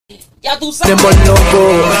Ya tú sabes. How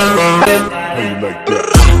you like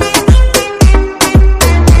that?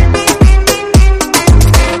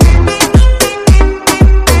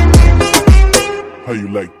 How you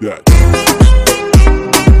like that?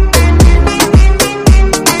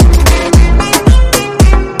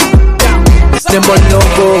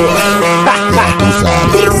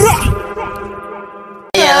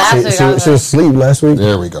 Yeah, last week. She was asleep last week.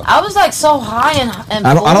 There we go. I was like so high and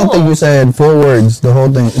I don't think you said 4 words the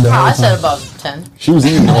whole thing. The whole I said time. about 10. She was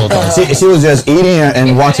eating the whole time. She was just eating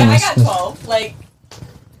and watching I us. got 12. Like,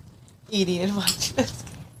 eating and watching this.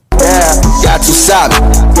 Ya tú sabes.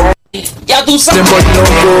 Ya tú sabes.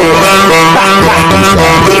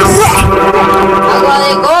 Agua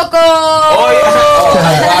de coco. Oh,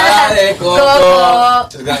 yeah. De coco.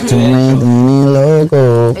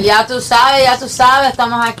 Loco. Ya tú sabes,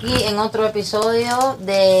 estamos aquí en otro episodio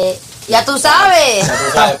de Ya tú sabes.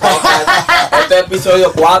 Este es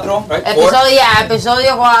episodio 4, right?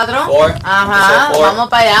 Episodio 4. Four. Ajá, Episode 4. vamos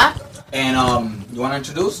para allá. And you want to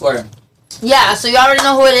introduce or? Yeah, so you already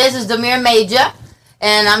know who it is. It's Demir Major.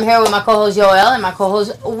 And I'm here with my co-host Joel and my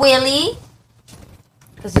co-host Willie.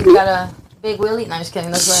 Because he's got a big Willie. No, I'm just kidding.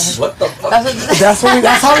 That's what What the fuck? That's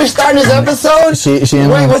how we starting this episode.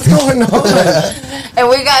 Wait, what's going on? And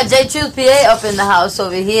we got J Truth PA up in the house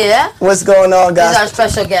over here. What's going on, He's our guys?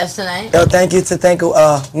 special guest tonight. Yo, thank you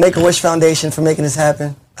to Make-A-Wish Foundation for making this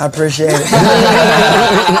happen. I appreciate it.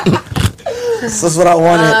 This is what I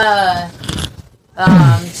wanted.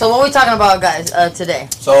 So what are we talking about, guys, today?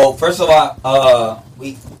 So first of all,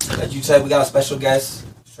 we, as you said, we got a special guest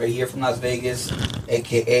straight here from Las Vegas,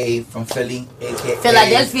 aka from Philly, aka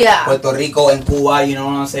Philadelphia. Puerto Rico, and Cuba. You know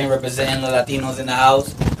what I'm saying? Representing the Latinos in the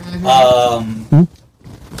house.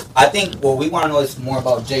 I think what we want to know is more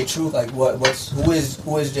about J Truth. Like,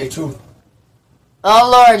 who is J Truth?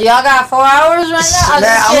 Oh Lord, y'all got 4 hours right now?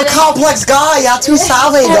 Man, I'm a complex guy. Y'all too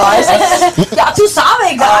savvy, guys. Y'all too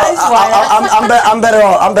savvy, guys. I'm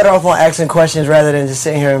better off on asking questions rather than just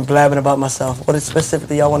sitting here and blabbing about myself. What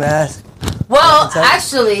specifically y'all want to ask? Well,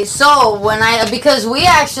 actually, so because we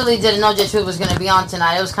actually didn't know J Truth was going to be on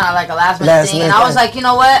tonight. It was kind of like a last minute thing. And I was like, you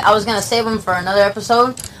know what? I was going to save him for another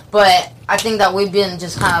episode. But I think that we've been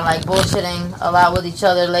just kind of like bullshitting a lot with each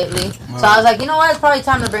other lately. So I was like, you know what? It's probably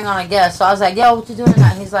time to bring on a guest. So I was like, yo, what you doing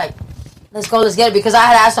tonight? He's like, let's go, let's get it. Because I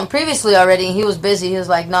had asked him previously already, and he was busy. He was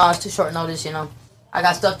like, no, it's too short notice, you know. I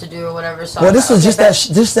got stuff to do or whatever. So Well, this was just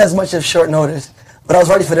as much of short notice. But I was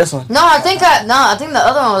ready for this one. No, I think the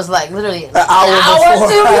other one was like literally an hour before.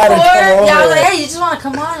 two I had to before. come Yeah, I was over. like, hey, you just want to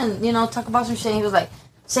come on and talk about some shit. And he was like,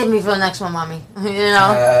 save me for the next one, mommy.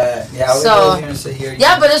 Yeah, So- we're gonna sit here.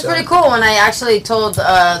 Yeah, but it's pretty cool. When I actually told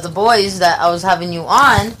the boys that I was having you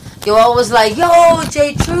on, Joel was like, yo,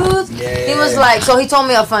 J Truth. Yeah. He was like, so he told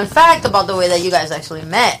me a fun fact about the way that you guys actually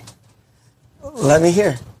met. Let me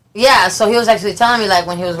hear. Yeah, so he was actually telling me like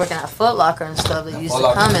when he was working at Foot Locker and stuff that you used to Foot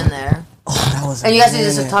Locker. come in there. Oh, that was And you guys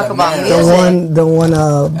used to talk The about man. music. the one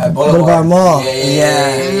At Boulevard Mall.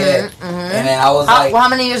 Yeah. And then I was like, How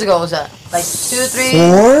many years ago was that? Like 2,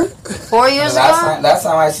 3, 4 years last ago?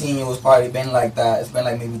 time I seen you was probably been like that. It's been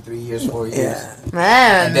like maybe 3 years, 4 years. Yeah.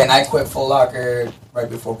 Man. And then I quit Full Locker right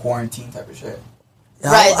before quarantine type of shit.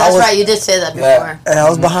 Right, that's right. You did say that before. I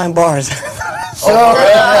was behind bars.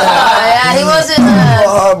 Yeah, he wasn't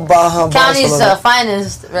Behind bars county's for a little bit.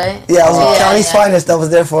 finest, right? Yeah, I was county's yeah. finest. I was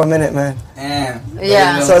there for a minute, man. Damn.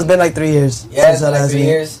 Yeah. So it's been like 3 years. Yeah, it's since I been like last 3 seen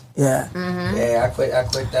you. years. Yeah. Yeah, I quit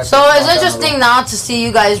that. So shit it's long interesting time ago. now to see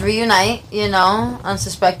you guys reunite,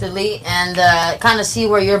 unsuspectedly, and kind of see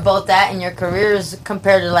where you're both at in your careers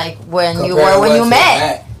compared to like when you Compared were to when what you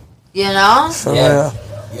met, For Yeah. real.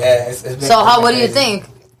 Yeah, it's been So what do you crazy. think?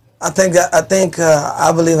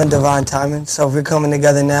 I believe in divine timing. So if we're coming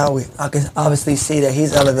together now, I can obviously see that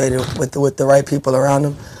he's elevated with the right people around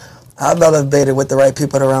him. I've elevated with the right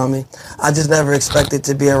people around me. I just never expected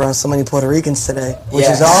to be around so many Puerto Ricans today, which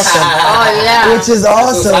is awesome. Oh yeah. Which is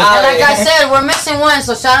awesome. And like I said, we're missing one,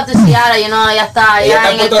 so shout out to Ciara, ya está Ella allá está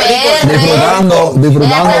en en el Puerto Rico, PR. Disfrutando,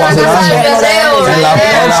 Ella está en la casa del vacilando. perreo, En la right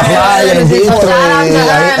playa, en el there. disco, Shout out to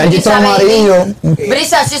her, allí está Brisa, baby. amarillo.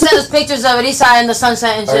 Brisa, she sent us pictures of Brisa in the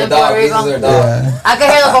sunset and shit Her in dog, Puerto this is her Rico. dog. Yeah. I can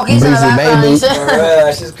hear the coquis in the Breezy background baby. and For shit. real,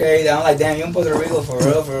 that shit's crazy. I'm like, damn, you in Puerto Rico for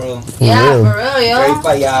real. Yeah, real. for real, yo.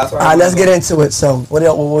 Straight payaso. All right, let's get into it. So what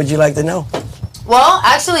would you like to know? Well,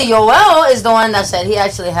 actually, Joel is the one that said he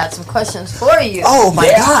actually had some questions for you. Oh my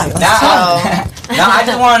God! Now I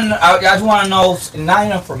just want to know, not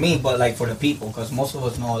even for me, but like for the people, because most of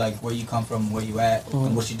us know like where you come from, where you at,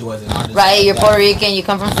 and what you do as an artist. Right, you're Like, Puerto Rican, you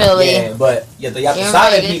come from Philly. Yeah, but the You're Yatusale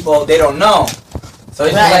invited. people, they don't know. So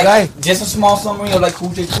it's Right. like just a small summary of like who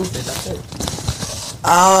J Truth is. That's it.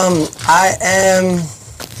 I am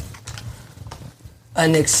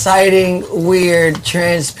an exciting, weird,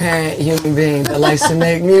 transparent human being that likes to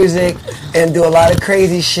make music and do a lot of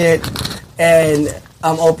crazy shit, and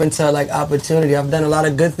I'm open to like opportunity. I've done a lot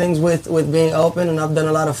of good things with being open, and I've done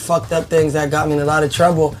a lot of fucked up things that got me in a lot of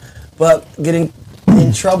trouble, but getting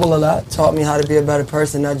in trouble a lot taught me how to be a better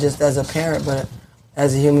person, not just as a parent, but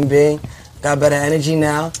as a human being. Got better energy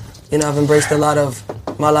now. You know, I've embraced a lot of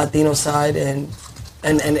my Latino side and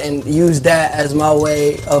use that as my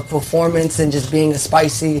way of performance and just being a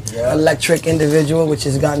spicy, electric individual, which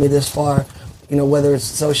has got me this far. You know, whether it's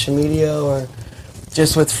social media or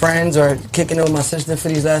just with friends or kicking it with my sister for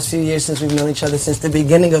these last few years since we've known each other since the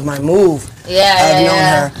beginning of my move. I've known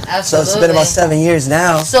her. Absolutely. So it's been about 7 years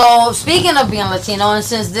now. So speaking of being Latino, and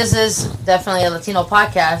since this is definitely a Latino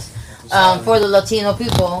podcast for the Latino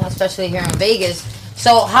people, especially here in Vegas,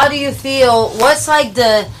 so how do you feel?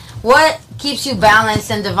 What keeps you balanced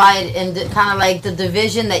and divided, and kind of like the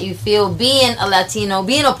division that you feel being a Latino,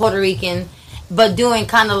 being a Puerto Rican, but doing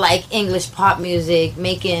kind of like English pop music,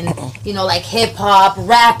 making, you know, like hip hop,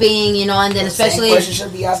 rapping, you know, and then especially. Same question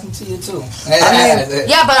should be asking to you too.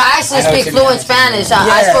 Yeah, but I actually speak fluent Spanish.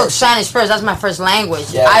 I spoke Spanish first. That's my first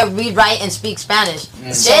language. Yeah. I read, write, and speak Spanish.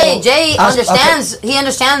 Jay understands. He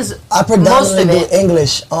understands. I predominantly do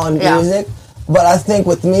English on music, but I think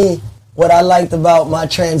with me, what I liked about my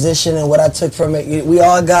transition and what I took from it, we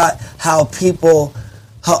all got how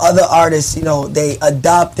other artists, you know, they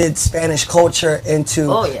adopted Spanish culture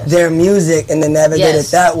into their music and then navigate it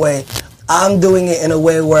that way. I'm doing it in a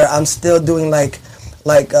way where I'm still doing like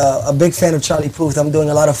a big fan of Charlie Puth. I'm doing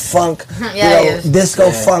a lot of funk,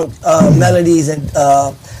 disco funk melodies and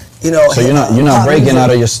you know. So you're not breaking music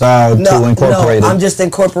out of your style to incorporate it. I'm just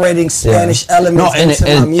incorporating Spanish elements into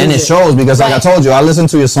my music. And it shows because, like I told you, I listened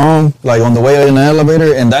to your song like on the way in the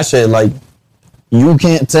elevator, and that shit, like, you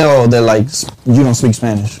can't tell that like you don't speak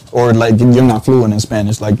Spanish or like you're not fluent in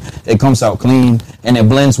Spanish. Like, it comes out clean and it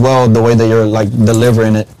blends well the way that you're like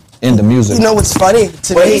delivering it in the music. You know what's funny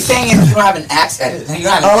to me? What he's saying is you don't have an accent. You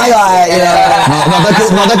don't have oh my God!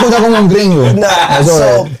 No te escucha como un gringo.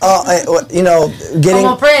 So you know,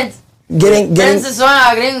 como Prince. Prince is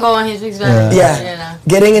a gringo when he speaks Spanish. Yeah. You know.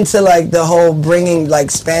 Getting into like the whole bringing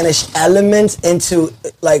like Spanish elements into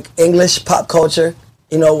like English pop culture.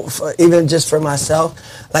 You know, even just for myself,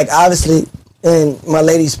 like obviously in my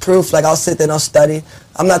lady's proof, like I'll sit there and I'll study.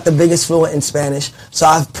 I'm not the biggest fluent in Spanish, so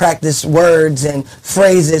I've practiced words and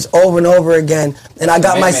phrases over and over again, and I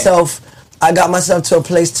got myself to a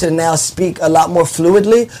place to now speak a lot more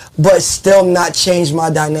fluidly, but still not change my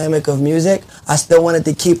dynamic of music. I still wanted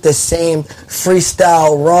to keep the same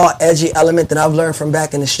freestyle, raw, edgy element that I've learned from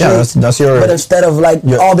back in the streets. Yeah, that's your. But instead of like,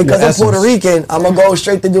 because I'm Puerto Rican, I'm gonna go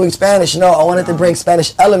straight to doing Spanish. No, I wanted to bring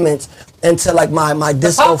Spanish elements into like my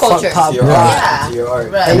disco funk pop rock.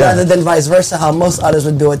 And rather than vice versa, how most artists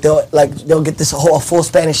would do it, they'll get this whole full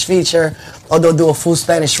Spanish feature, or they'll do a full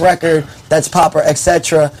Spanish record that's pop or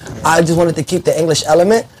etc. I just wanted to keep the English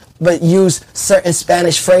element, but use certain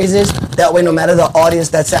Spanish phrases. That way, no matter the audience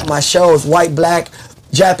that's at my shows, white, black,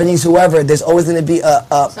 Japanese, whoever, there's always going to be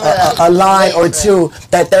a line or two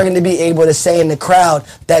that they're going to be able to say in the crowd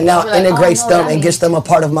that now integrates them and gets them a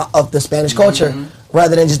part of the Spanish culture,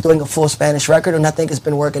 rather than just doing a full Spanish record. And I think it's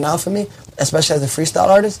been working out for me, especially as a freestyle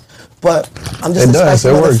artist. But I'm just a spicy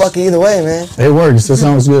motherfucker either way, man. It works. It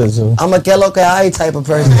sounds good. So I'm a que lo que hay type of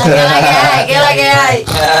person.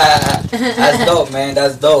 That's dope, man.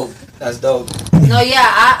 That's dope. No,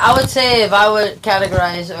 yeah, I would say if I would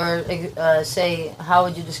categorize or say how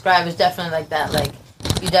would you describe, it's definitely like that. Like,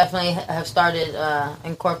 you definitely have started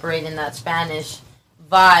incorporating that Spanish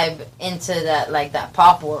vibe into that, like, that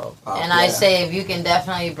pop world. I say if you can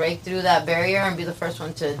definitely break through that barrier and be the first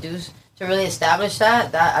one to really establish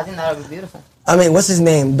that I think that would be beautiful. I mean, what's his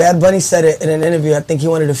name? Bad Bunny said it in an interview. I think he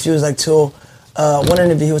wanted to fuse like one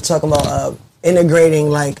interview he was talking about integrating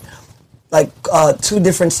like two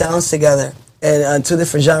different sounds together and two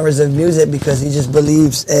different genres of music, because he just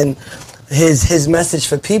believes in his message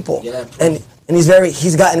for people. Yeah. And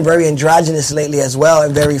he's gotten very androgynous lately as well,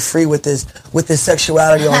 and very free with his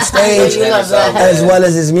sexuality on stage as well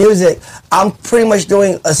as his music. I'm pretty much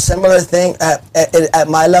doing a similar thing at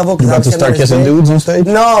my level. You about to start kissing dudes on stage?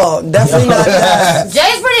 No, definitely not that.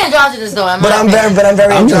 Jay's pretty androgynous though. But I'm very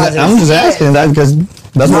androgynous. I'm just asking that because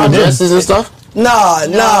that's what it is. Dresses and stuff? No.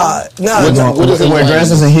 Wear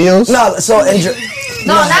dresses and heels? No, so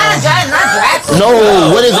No, not androgynous. No,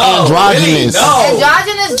 what is androgynous?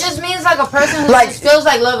 Androgynous just means like a person who just feels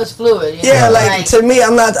like love is fluid. To me,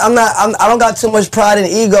 I don't got too much pride and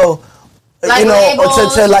ego Like you know,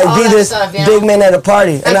 labels, to like all be that this stuff, you know? big man at a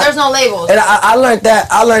party. Like, there's no labels. And I learned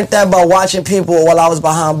that by watching people while I was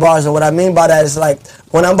behind bars. And what I mean by that is like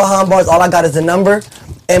when I'm behind bars, all I got is a number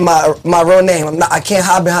and my real name. I can't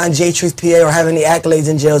hide behind J Truth PA or have any accolades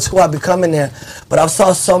in jail. It's who I become in there. But I've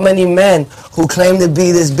saw so many men who claim to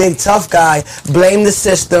be this big tough guy, blame the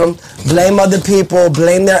system, blame other people,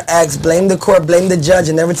 blame their ex, blame the court, blame the judge,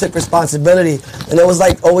 and never took responsibility. And it was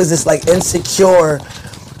like always this like insecure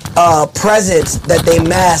presence that they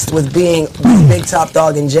masked with being big top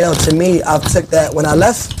dog in jail. To me, I took that when I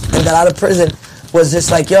left and got out of prison was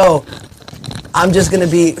just like, yo, I'm just gonna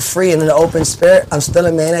be free and in an open spirit. I'm still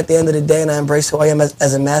a man at the end of the day, and I embrace who I am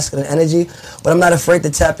as a masculine energy. But I'm not afraid to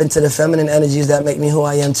tap into the feminine energies that make me who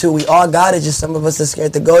I am too. We all got it. Just some of us are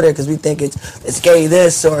scared to go there because we think it's gay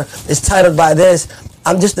this or it's titled by this.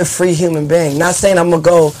 I'm just a free human being. Not saying I'm gonna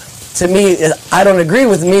go. To me, I don't agree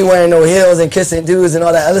with me wearing no heels and kissing dudes and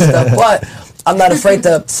all that other stuff, but I'm not afraid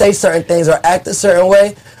to say certain things or act a certain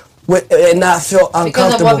way and not feel uncomfortable.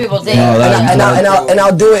 Because of what people think. And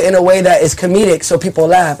I'll do it in a way that is comedic so people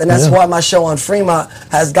laugh. And that's why my show on Fremont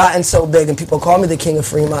has gotten so big and people call me the King of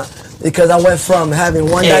Fremont because I went from having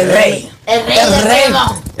one dynamic.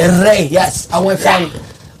 El Rey, yes.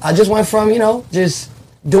 I just went from, you know, just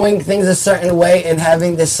doing things a certain way and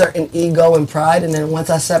having this certain ego and pride, and then once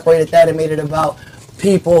I separated that and made it about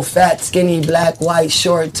people, fat, skinny, black, white,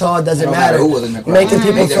 short, tall, doesn't matter. Who was in the crowd. Making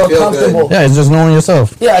people feel comfortable. Yeah, it's just knowing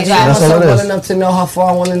yourself. Yeah, I just know myself well is. enough to know how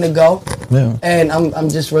far I'm willing to go. Yeah. And I'm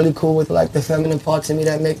just really cool with like the feminine parts of me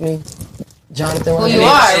that make me Jonathan. Who you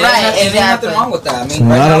are, right? And there's nothing wrong with that. I mean,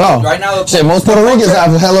 not at all. Right now, shit, most Puerto Ricans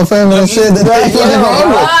have hella feminine shit that they fucking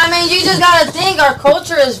wrong with. I mean, you just gotta think our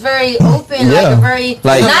culture is very open, like very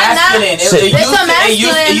masculine.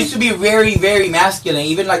 It used to be very, very masculine.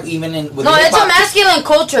 Even in with it's a masculine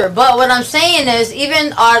culture. But what I'm saying is, even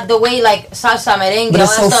the way like salsa merengue, but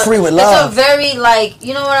it's so free with love. It's a very like,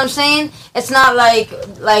 you know what I'm saying? It's not like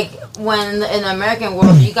when in the American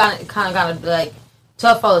world you gotta gotta be like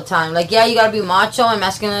tough all the time. Like, yeah, you gotta be macho, and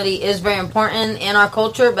masculinity is very important in our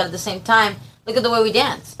culture, but at the same time, look at the way we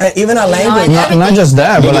dance. And even our language. Not just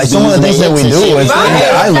that, but like some of the things that we do is in the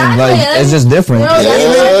island, like it's just different.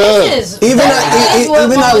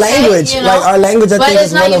 Even our language, like our language, I think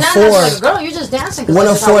is one of four. Girl, you're just dancing. One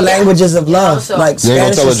of four languages of love. Like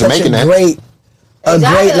Spanish is such a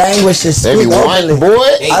great language to speak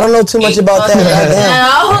openly. I don't know too much about that.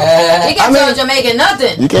 You can't tell a Jamaican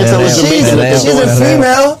nothing. You can't tell a Jamaican. She's a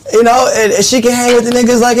female, you know, and she can hang with the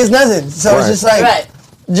niggas like it's nothing. So it's just like,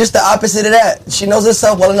 just the opposite of that. She knows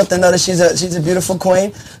herself well enough to know that she's a beautiful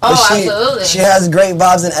queen. Absolutely. She has great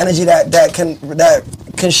vibes and energy that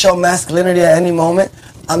can show masculinity at any moment.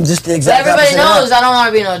 I'm just the exact opposite. Everybody knows I don't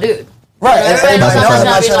want to be no dude. Right, everybody knows I'm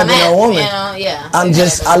not trying to be no woman.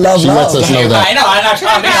 I love love. She lets us know that. I know, I'm not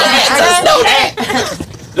trying to be no man.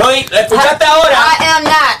 Escuchaste ahora. I am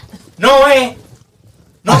not. No,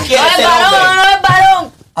 no quiere ser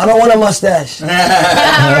hombre. I don't want a mustache.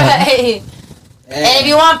 Right. And if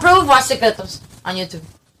you want proof, watch Secretos on YouTube.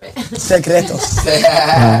 Secretos.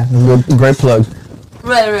 Great plug.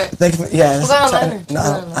 Right.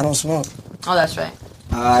 No, I don't smoke. Oh, that's right.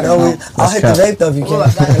 I'll hit the vape though if you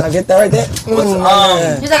can. Can I get that right there? He's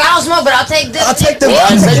like, I don't smoke, but I'll take this. I'll take the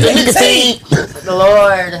nicotine. The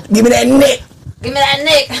Lord. Give me that nick. Give me that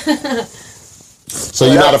nick. So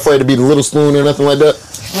you're not afraid to be the little spoon or nothing like that?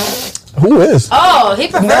 Who is? Oh, he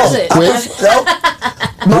prefers it.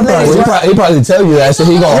 He probably tell you that, so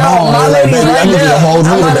he go home. Like, baby, I need you to hold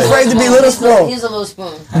me I'm not afraid to be little spoon. He's a little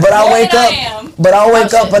spoon. But I'll wake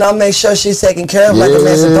up and I'll make sure she's taken care of like a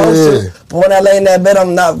man's supposed to. But when I lay in that bed,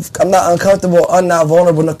 I'm not uncomfortable, I'm not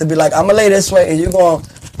vulnerable enough to be like, I'm gonna lay this way and you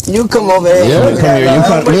come over here. Yeah, you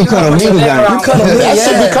come to me. That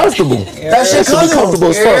should be comfortable. That should be comfortable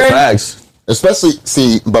as fuck. Facts. Especially,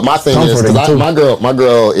 but my thing is, because my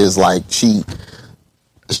girl is like, she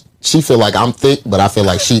feel like I'm thick, but I feel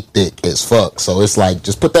like she thick as fuck. So it's like,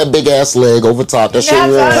 just put that big ass leg over top. That shit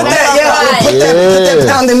warm. Put that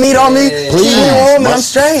pound of meat on me. Keep me warm and I'm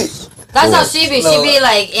straight. That's how she be. She be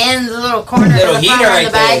like in the little corner of the front or in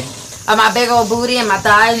the back of my big old booty and my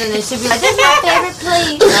thighs, and then she be like, "This is my favorite,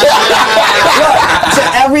 please." To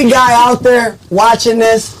every guy out there watching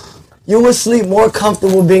this, you will sleep more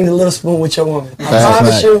comfortable being the little spoon with your woman. I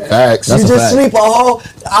promise you. Facts. You just sleep a whole.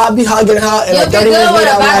 I'll be hugging her and like 30 minutes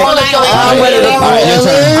later, I'm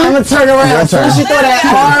gonna turn around. As soon as she throw that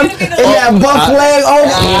arm and that buff leg over.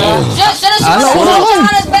 Just on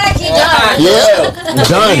his back, he done. Yeah,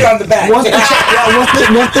 done. On the back. Once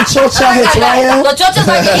the chocha hits right The chocha's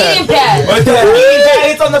like an eating pad. Once the eating pad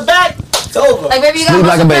hits on the back, it's over. Like, baby, you got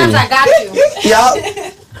muscle cramps, I got you. Yup.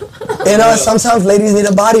 You know, sometimes ladies need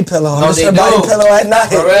a body pillow. No, Just they a body do. pillow at night.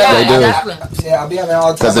 For real. They do. Exactly. Yeah, I'll be having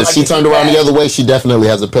all the time. Because if she turned around the other way, she definitely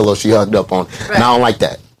has a pillow she hugged up on. Right. And I don't like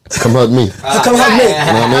that. Come hug me. Come hug me. You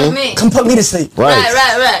know what I mean? Come put me to sleep. Right.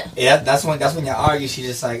 Yeah, that's when you argue. She's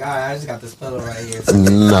just like, all right, I just got this pillow right here.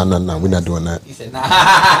 No, we're not doing that. He said, nah.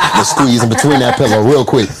 Just squeeze in between that pillow real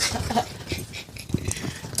quick.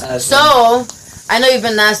 So, I know you've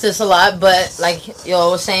been asked this a lot, but like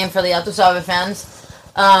yo was saying for the Ya Tu Sabe fans,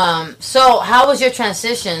 so how was your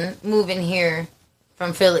transition moving here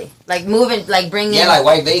from Philly? Like moving, like bringing, like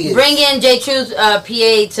White Vegas. bringing J Truth PA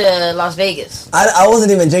to Las Vegas. I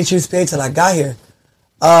wasn't even J Truth's PA till I got here.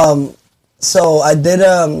 So I did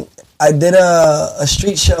a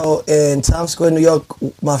street show in Times Square, New York,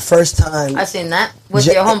 my first time. I seen that with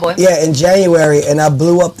your homeboy. Yeah, in January, and I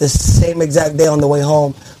blew up the same exact day on the way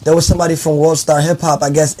home. There was somebody from World Star Hip Hop, I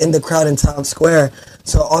guess, in the crowd in Times Square.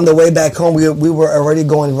 So on the way back home, we were already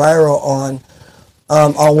going viral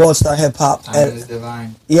on World Star Hip Hop. Timing is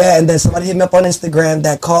divine. Yeah, and then somebody hit me up on Instagram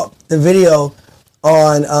that caught the video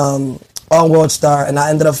on World Star, and I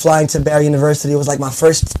ended up flying to Barry University. It was like my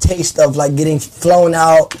first taste of like getting flown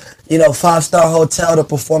out, 5-star hotel to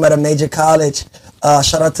perform at a major college.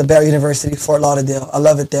 Shout out to Barry University, Fort Lauderdale. I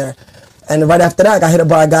love it there. And right after that, I got hit up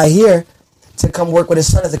by a guy here to come work with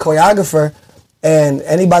his son as a choreographer. And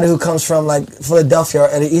anybody who comes from like Philadelphia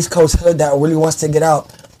or the East Coast hood that really wants to get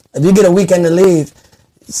out, if you get a weekend to leave,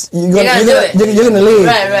 you're gonna leave.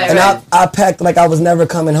 Right. I packed like I was never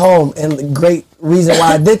coming home, and the great reason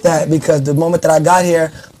why I did that, because the moment that I got here,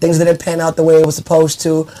 things didn't pan out the way it was supposed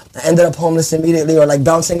to. I ended up homeless immediately, or like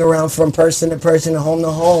bouncing around from person to person and home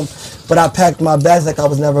to home. But I packed my bags like I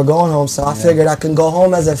was never going home, so I figured I can go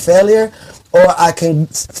home as a failure, or I can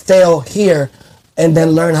fail here and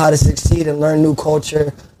then learn how to succeed and learn new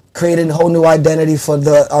culture, create a whole new identity for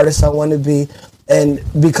the artist I want to be, and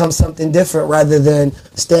become something different rather than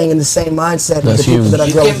staying in the same mindset of the people that I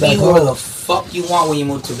You grew can up back be whoever the home. fuck you want when you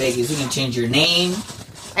move to Vegas. You can change your name.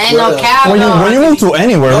 Ain't no cap. When you move to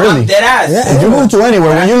anywhere, really. I'm dead ass. Yeah. If you move to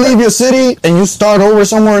anywhere, when you leave your city and you start over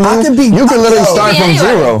somewhere new, I could be- you can literally yo, start be from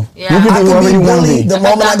anywhere. zero. Yeah. You can I do can whatever be you want to Billy be. the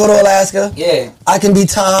moment I go to Alaska. Yeah. I can be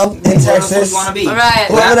Tom in Texas. You want to be. Right.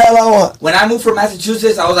 Whoever the hell I want. When I moved from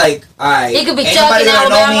Massachusetts, I was like, alright. He could be ain't Chuck nobody in gonna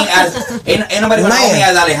know me Alabama. as ain't nobody gonna know me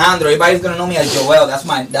as Alejandro. Everybody's gonna know me as Joel. That's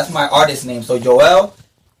my artist name. So Joel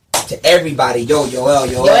to everybody, Joel.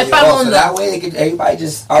 So that way everybody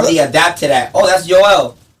just already adapt to that. Oh, that's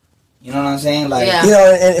Joel. You know what I'm saying? Like,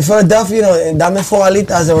 Yeah. In Philadelphia, and Dame Four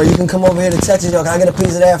Alitas, or you can come over here to Texas, can I get a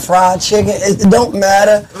piece of that fried chicken? It don't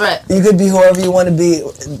matter. Right. You could be whoever you want to be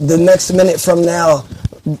the next minute from now.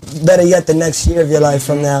 Better yet, the next year of your life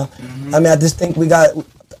from now. I mean, I just think we got,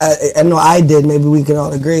 I know I did, maybe we can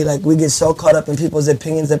all agree, like we get so caught up in people's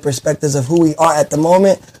opinions and perspectives of who we are at the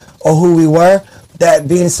moment or who we were, that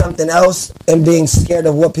being something else and being scared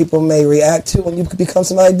of what people may react to when you become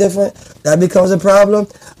somebody different, that becomes a problem.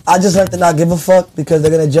 I just learned to not give a fuck because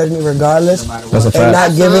they're gonna judge me regardless. That's a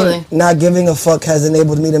fact. And not giving a fuck has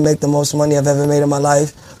enabled me to make the most money I've ever made in my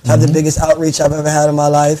life, have the biggest outreach I've ever had in my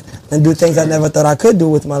life, and do things I never thought I could do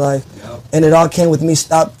with my life. And it all came with me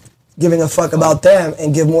stop giving a fuck about them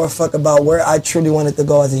and give more fuck about where I truly wanted to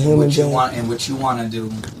go as a human being. What you want to do,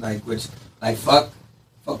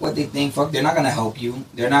 fuck what they think. Fuck, they're not gonna help you.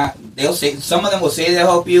 They'll say, some of them will say they'll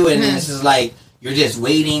help you, and then it's just like you're just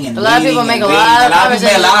waiting and A lot of waiting people make and a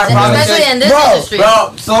waiting. lot of promises, especially in this industry.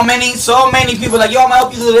 Bro, so many people like, yo, I'm gonna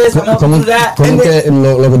help you do this, I'm gonna help you do that. ¿Cómo que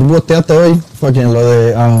lo que tú posteaste hoy? Fucking lo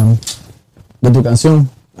de tu canción.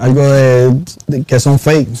 Algo de que son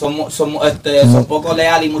fake. Son poco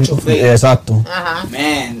leal y mucho fake. Exacto.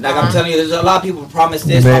 Man, like I'm telling you, there's a lot of people promise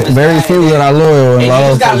this, promise Very that, few that are loyal. and you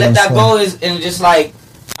just gotta let that go. And just like,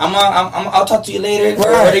 I'll talk to you later. What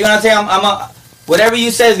are you gonna say? Whatever you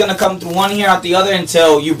say is gonna come through one ear out the other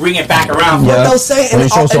until you bring it back around. Yeah. Those same, When you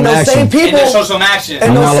show some action. people, And then show some action. and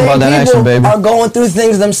I'm those all same about that people action, baby. are going through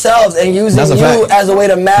things themselves and using That's a you fact. as a way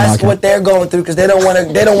to mask Okay. what they're going through because they don't want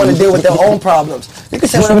to deal with their own problems. You can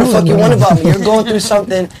say whatever the fuck you want about me. You're going through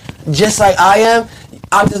something just like I am.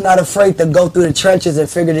 I'm just not afraid to go through the trenches and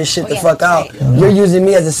figure this shit the fuck out. You're using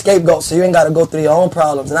me as a scapegoat, so you ain't got to go through your own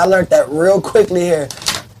problems. And I learned that real quickly here.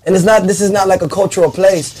 And this is not like a cultural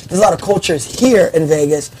place. There's a lot of cultures here in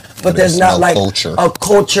Vegas, but there's not no like culture. a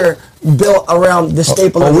culture built around the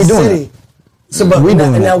staple of we the doing city. So, but We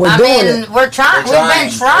doing now it. we're doing it. We're trying. We've been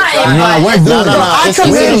trying. No, we're doing it. It's a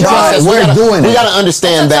weird process. We're doing We it. gotta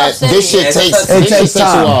understand that It's a tough this shit city. takes It takes a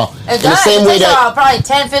time. while. It In the does. same It way takes that probably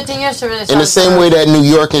 10, 15 years to really. in the same way that New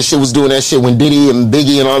York and shit was doing that shit when Diddy and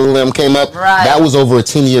Biggie and all of them came up, Right. that was over a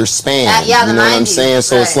 10-year span. Yeah, you the know what I'm 90s, saying?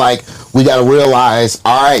 So it's right. like we gotta realize,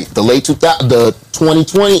 all right, the late 2000, the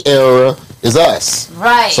 2020 era is us.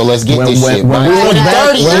 Right. So let's get When this shit. we By look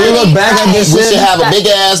back, 2030, when we look back at this we shit, should have a big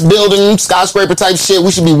ass building, skyscraper type shit. We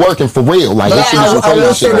should be working for real. Like But this shit I is will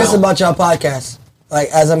crazy say shit this now. about y'all podcast. Like,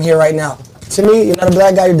 as I'm here right now. To me, you're not a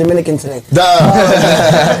black guy, you're Dominican today. What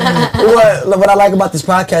I like about this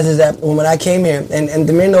podcast is that when I came here, and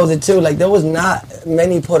Demir knows it too, like there was not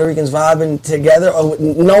many Puerto Ricans vibing together or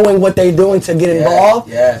knowing what they're doing to get involved.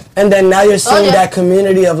 Yeah. And then now you're seeing yeah. that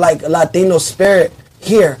community of like Latino spirit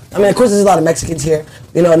here. I mean, of course, there's a lot of Mexicans here,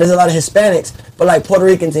 you know, and there's a lot of Hispanics, but like Puerto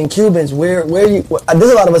Ricans and Cubans, there's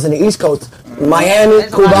a lot of us in the East Coast, Miami,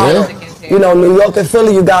 There's a lot of Cubano, Mexicans here. you know, New York and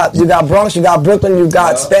Philly, you got Bronx, you got Brooklyn, you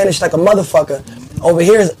got Spanish like a motherfucker. Over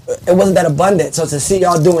here, it wasn't that abundant. So to see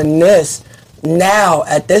y'all doing this now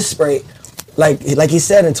at this rate, like he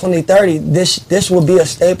said, in 2030, this will be a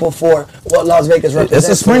staple for what Las Vegas represents.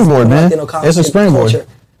 It's a springboard, man. Latino It's a springboard. culture.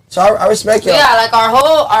 So I respect y'all. Yeah, like our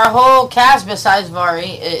whole cast besides Vari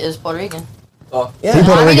is Puerto Rican. Yeah. He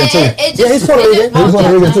Puerto I mean, Rican too. Yeah, he's Puerto Rican. He's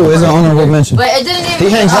Puerto Rican too. It's an honorable mention. But it didn't even.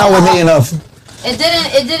 He hangs out with me enough. It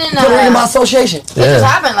didn't. Puerto Rican by association. It just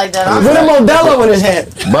happened like that. With a Honestly. Modelo in his hand.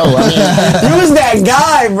 Bro, I mean, You was that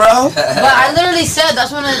guy, bro. But I literally said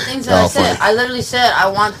that's one of the things that I Oh, said. funny. I literally said I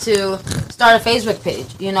want to start a Facebook page,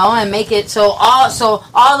 you know, and make it so all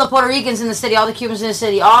the Puerto Ricans in the city, all the Cubans in the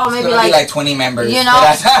city, all It's maybe gonna be like 20 members. you know,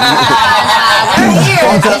 But that's- they're here.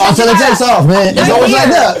 Until it takes off, man. It's They're always like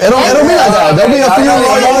here. that. It'll be like that. There'll be a few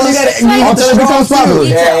until it becomes popular.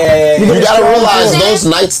 Yeah. you gotta realize Yeah. those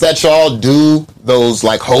nights that y'all do, those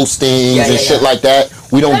like hostings Yeah, and yeah, shit yeah. like that,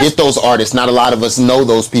 we don't get those artists. Not a lot of us know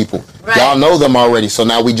those people. Right. Y'all know them already, so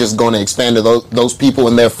now we just gonna expand to those people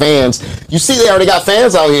and their fans. You see, they already got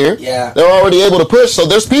fans out here. Yeah. They're already able to push, so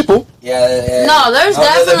there's people. Yeah. No, there's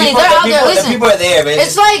definitely they're out there. The Listen, people are there, but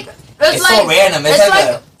it's like it's so random.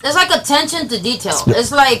 It's like attention to detail.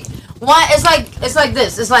 It's like it's like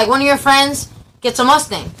this. It's like one of your friends gets a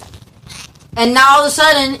Mustang. And now all of a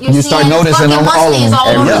sudden You you're start seeing noticing fucking all of Mustangs them all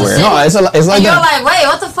over the everywhere. city. No, it's like And you're that. like, wait,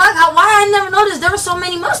 what the fuck? Why I never noticed there were so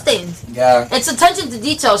many Mustangs? Yeah. It's attention to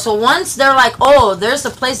detail. So once they're like, oh, there's a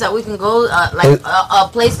place that we can go, a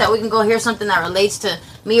place that we can go hear something that relates to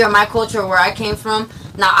me or my culture, where I came from.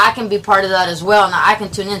 Now I can be part of that as well. Now I can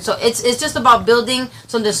tune in. So it's just about building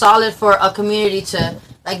something solid for a community to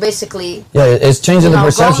like basically. Yeah, it's changing You the know,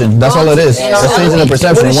 perception. go- That's go all it to- is. you know, It's changing the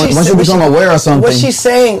perception. What is she Once you saying? become aware of something. What she's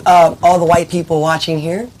saying, all the white people watching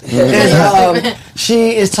here, is,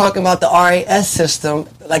 she is talking about the RAS system.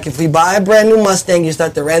 Like if we buy a brand new Mustang, you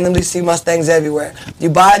start to randomly see Mustangs everywhere. You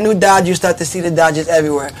buy a new Dodge, you start to see the Dodges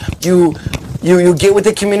everywhere. You get with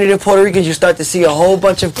the community of Puerto Ricans, you start to see a whole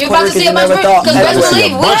bunch of You're Puerto about to Ricans see a you bunch never of thought. because best everywhere.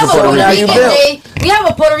 believe we Bunch have of a Puerto Puerto Rican Ricans. day. We have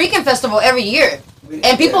a Puerto Rican festival every year,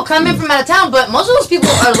 and people come in from out of town. But most of those people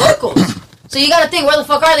are locals, so you got to think, where the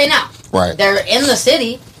fuck are they now? Right. They're in the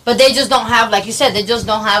city, but they just don't have, like you said, they just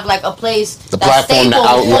don't have like a place The that's platform, the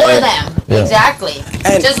stable for outlet. them. Yeah. Exactly.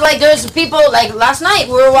 And- just like there's people like last night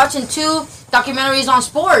we were watching 2 documentaries on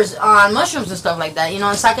spores, on mushrooms and stuff like that. You know,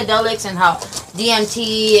 and psychedelics and how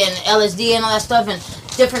DMT and LSD and all that stuff, and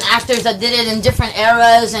different actors that did it in different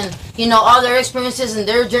eras, and you know all their experiences and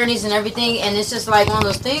their journeys and everything. And it's just like one of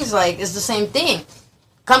those things. Like it's the same thing.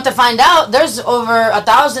 Come to find out, there's over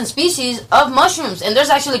 1,000 species of mushrooms, and there's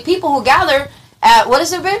actually people who gather at what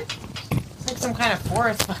is it, babe? It's like some kind of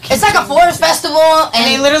forest. It's like a forest festival, and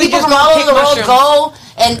they literally people just from go all pick over the world mushrooms. go,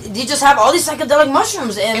 and you just have all these psychedelic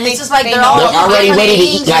mushrooms, and And it's they- just like they they're know all They're already different ready to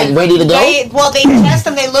names, eat, like and ready to go. They test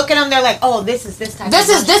them. They look at them. They're like, oh, this is this type. This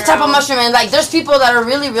of is this type of mushroom, and like there's people that are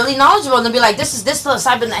really, really knowledgeable, and they'll be like, this is this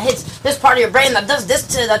psilocybin that hits this part of your brain, that does this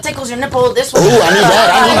to, that tickles your nipple. This one. Ooh, I need that.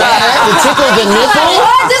 I need that. To tickle the nipple.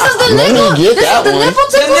 What? This is the Let me nipple. get This that is the one. nipple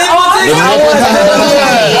tickle. The nipple Oh, tickle.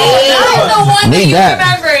 That was the one that Need you that.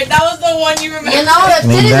 remembered. That was the one you remembered. You know, if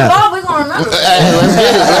Need titties that. involved, we're gonna remember. Hey, let's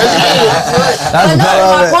get it. Let's get it. But no, better.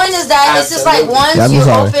 my point is that it's just like once That's you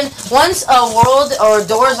solid. open, once a world or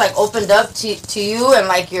doors like opened up to you and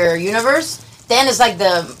like your universe, then it's like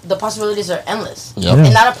the possibilities are endless. Yep.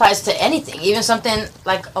 And that applies to anything, even something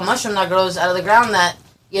like a mushroom that grows out of the ground that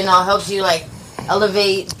you know helps you like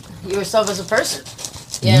elevate yourself as a person.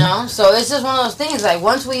 You know, so it's just one of those things. Like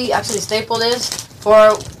once we actually staple this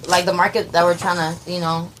for like the market that we're trying to, you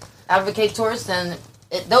know, advocate towards, then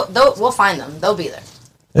we'll find them. They'll be there.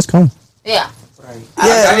 It's cool. Yeah. Right.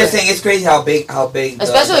 I'm just saying it's crazy how big.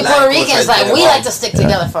 Especially Puerto Ricans, like we like to stick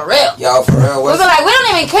together for real. Yo, for real. We be like, we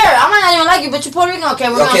don't even care. I might not even like you, but you're Puerto Rican. Okay,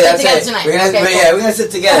 we're gonna sit together tonight. We're gonna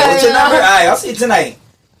sit together. What's your number? Alright, I'll see you tonight.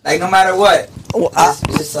 Like no matter what. Well,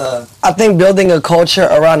 I think building a culture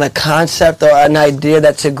around a concept or an idea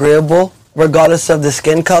that's agreeable, regardless of the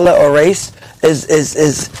skin color or race, is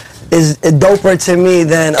doper to me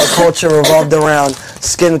than a culture revolved around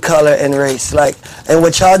skin color and race. Like, and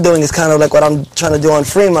what y'all doing is kind of like what I'm trying to do on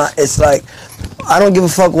Fremont. It's like, I don't give a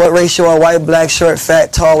fuck what race you are, white, black, short,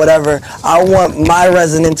 fat, tall, whatever. I want my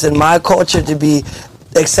resonance and my culture to be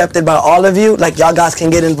accepted by all of you. Like, y'all guys can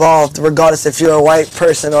get involved regardless if you're a white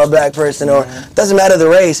person or a black person or doesn't matter the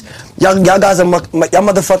race. Y'all guys are y'all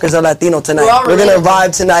motherfuckers are Latino tonight. We're gonna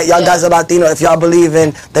vibe tonight. Y'all guys are Latino if y'all believe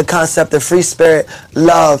in the concept of free spirit,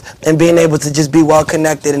 love, and being able to just be well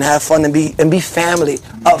connected and have fun and be family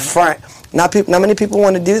up front. Not many people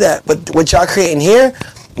want to do that, but what y'all creating here,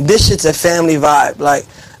 this shit's a family vibe. Like,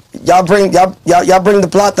 y'all bring the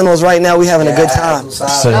Platanos right now. We having a good time.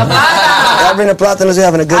 Y'all bring the Platanos. We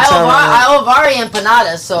having a good time. I owe Vari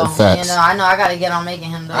empanadas, so I know I gotta get on making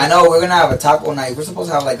him. I know we're gonna have a taco night. We're supposed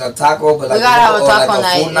to have like a taco, but like we gotta have a taco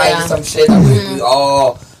like food night or some shit that we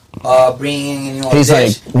all bring. You know, he's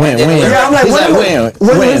dish. like, when? Yeah, I'm like,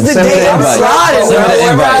 when's the day? I'm sliding.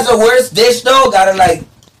 Whoever has the worst dish though, gotta like.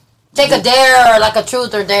 Take a dare or like a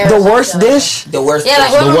truth or dare. The worst dish? The worst dish.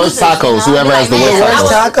 Like the worst tacos. Whoever has the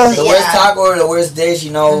worst tacos? The worst taco or the worst dish,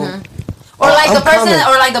 you know. Or like the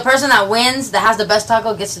person that wins, that has the best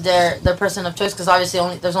taco, gets their person of choice, because obviously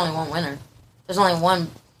there's only one winner. There's only one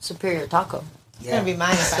superior taco. It's gonna be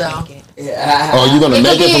mine if I make it. Yeah. Oh, you gonna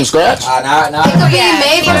make it from scratch? It could be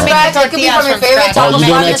made from scratch, or it could be from your favorite taco. You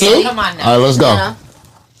doing that too? Come on now. All right, let's go.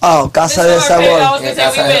 Oh, Casa de Sabor.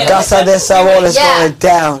 Casa de Sabor is going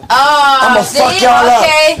down. I'm gonna fuck y'all up.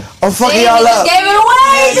 I'm fucking y'all up. Gave it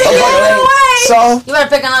away. So you better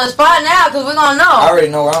pick another spot now, because we're gonna know. I already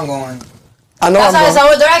know where I'm going. I know.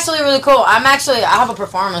 They're actually really cool. I have a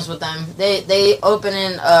performance with them. They open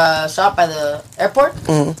in a shop by the airport,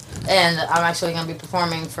 and I'm actually gonna be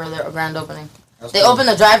performing for their grand opening. They opened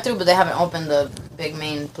the drive-thru, but they haven't opened the big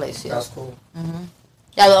main place yet. That's cool.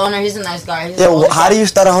 Yeah, the owner, he's a nice guy. How do you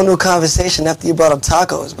start a whole new conversation after you brought up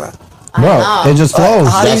tacos, bro? Bro, it just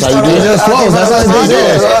flows. That's how you do it. It just flows. That's how it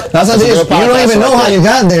is. That's how it is. You don't even know how you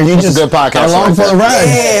got there. You just along for the ride.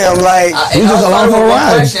 Damn, like you just along for the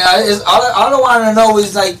ride. All I want to know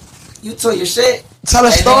is like, you tell your shit. Tell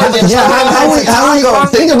a story. Yeah, how we gonna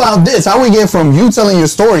think about this? How we get from you telling your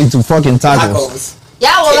story to fucking tacos?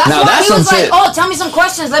 Yeah, well, that's why he was like, oh, tell me some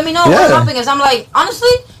questions. Let me know what helping is. I'm like, honestly,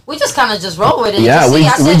 we just kind of just roll with it. Yeah, we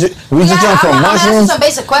just jump from mushrooms. Some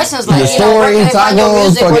basic questions like your story,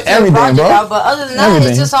 tacos, fucking everything, bro. But other than that,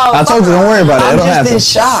 it's just all. I told you, don't worry about it. It'll happen. I'm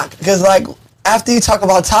just in shock because like. After you talk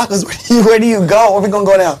about tacos, where do you go? Where are we gonna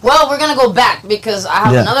go now? Well, we're gonna go back because I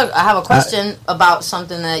have a question about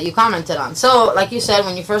something that you commented on. So, like you said,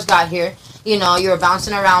 when you first got here, you know, you were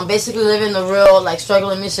bouncing around, basically living the real, like,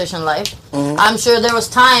 struggling musician life. I'm sure there was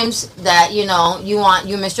times that, you know,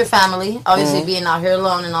 you missed your family, obviously being out here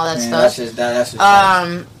alone and all that stuff.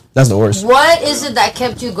 That's the worst. What is it that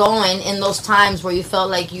kept you going in those times where you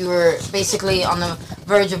felt like you were basically on the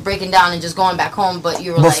verge of breaking down and just going back home, but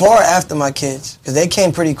you were before or after my kids? Because they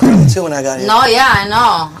came pretty quickly too when I got here. No, yeah, I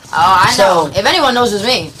know. Oh, I know. If anyone knows, it's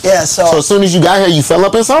me. Yeah, so as soon as you got here, you fell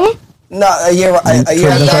up in something? No, a year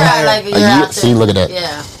after. See, look at that.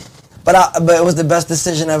 Yeah. But it was the best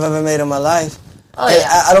decision I've ever made in my life. Oh,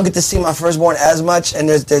 yeah. I don't get to see my firstborn as much, and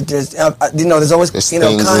there's you know, there's always things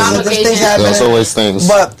happening. There's always things.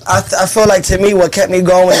 But I feel like to me, what kept me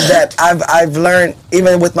going is that I've learned,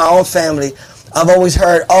 even with my own family, I've always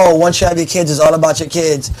heard, oh, once you have your kids, it's all about your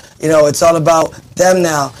kids. You know, it's all about them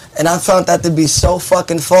now. And I found that to be so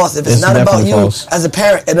fucking false. If it's not about you as a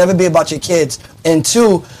parent, it'll never be about your kids. And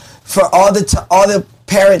two, for all the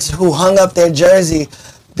parents who hung up their jersey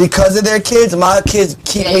because of their kids, my kids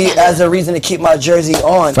keep me as a reason to keep my jersey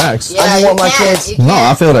on. Facts. I just want my kids. No,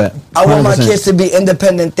 I feel that. 100%. I want my kids to be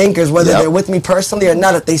independent thinkers, whether they're with me personally or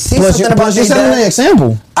not. If they see something about you're setting the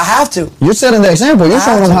example. I have to. You're setting the example. You're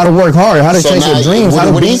showing them how to work hard, how to chase their dreams, how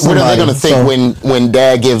to be somebody. What are they going to think when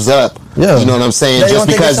dad gives up? Yeah. You know what I'm saying? They just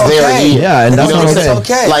because they're here. Yeah, and that's what I'm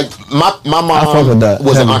okay. Like, my mom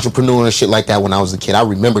was an entrepreneur and shit like that when I was a kid. I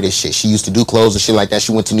remember this shit. She used to do clothes and shit like that.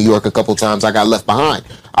 She went to New York a couple times. I got left behind.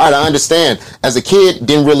 All right, I understand. As a kid,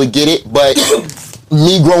 didn't really get it. But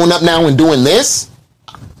me growing up now and doing this,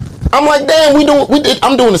 I'm like, damn,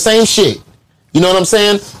 I'm doing the same shit. You know what I'm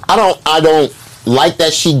saying? I don't like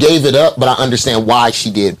that she gave it up, but I understand why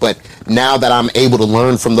she did. But now that I'm able to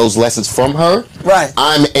learn from those lessons from her, right,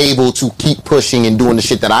 I'm able to keep pushing and doing the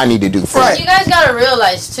shit that I need to do. Right. You guys gotta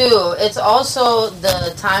realize too, it's also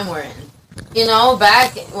the time we're in. You know,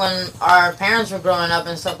 back when our parents were growing up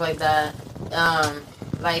and stuff like that,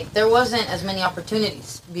 like there wasn't as many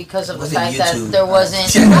opportunities because of the fact that there wasn't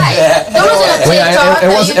there wasn't a TikTok.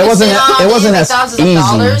 It wasn't as easy.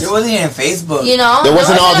 There wasn't even Facebook. You know, there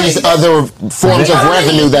wasn't all these other forms of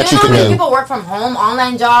revenue that you could do. People work from home,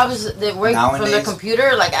 online jobs. They work from their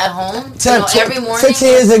computer, like at home. Every morning. 15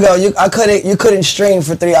 years ago, you couldn't stream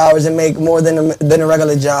for 3 hours and make more than a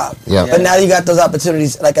regular job. Yeah. But now you got those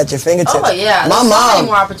opportunities like at your fingertips. Oh yeah, my mom.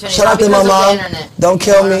 Shout out to my mom. Don't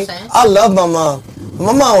kill me. I love my mom.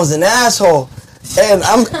 My mom was an asshole. And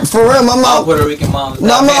I'm for real, my mom. Puerto Rican mom.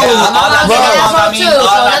 My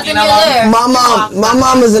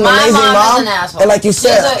mom is an amazing mom. And like you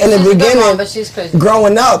said, in the beginning,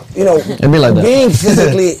 growing up, you know, being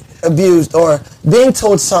physically abused or being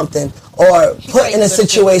told something or put in a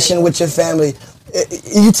situation with your family,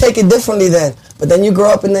 you take it differently then. But then you grow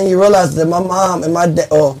up and then you realize that my mom and my dad,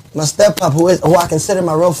 or my step-pop, who I consider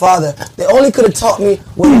my real father, they only could have taught me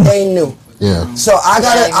what they knew. Yeah. So I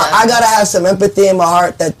gotta have some empathy in my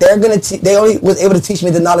heart that they only was able to teach me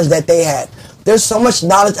the knowledge that they had. There's so much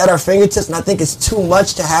knowledge at our fingertips, and I think it's too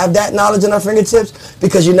much to have that knowledge in our fingertips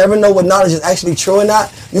because you never know what knowledge is actually true or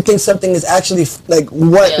not. You think something is actually like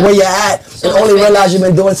where you're at, and only realize you've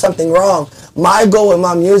been doing something wrong. My goal with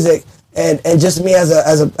my music and just me as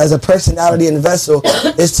a personality and vessel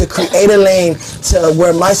is to create a lane to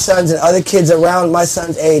where my sons and other kids around my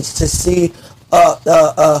son's age to see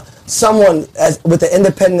someone with an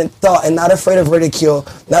independent thought and not afraid of ridicule,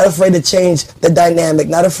 not afraid to change the dynamic,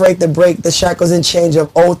 not afraid to break the shackles and change of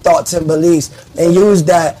old thoughts and beliefs, and use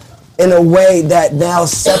that in a way that now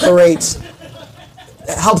separates,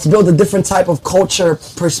 helps build a different type of culture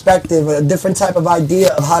perspective, a different type of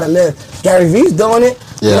idea of how to live. Gary Vee's doing it.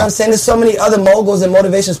 You know what I'm saying? There's so many other moguls and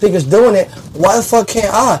motivation speakers doing it. Why the fuck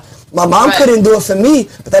can't I? My mom couldn't do it for me,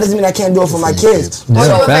 but that doesn't mean I can't do it for my kids.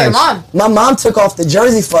 My mom took off the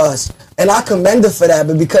jersey for us, and I commend her for that.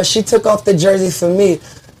 But because she took off the jersey for me,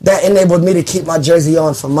 that enabled me to keep my jersey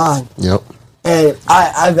on for mine. Yep. And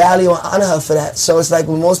I value and honor her for that. So it's like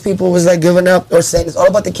when most people was like giving up or saying it's all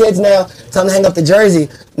about the kids now, tell them to hang up the jersey.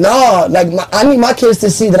 No, like I need my kids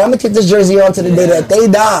to see that I'm gonna keep this jersey on to the day that they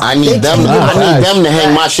die. I need them to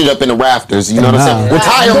hang my shit up in the rafters. You know what I'm saying?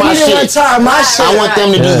 Retire my shit. Retire my shit. I want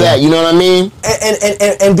them to do that. You know what I mean?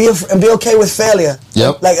 And be okay with failure.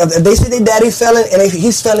 Yep. Like if they see their daddy failing and if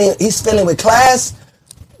he's failing with class,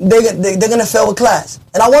 they're gonna fail with class.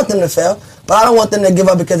 And I want them to fail. But I don't want them to give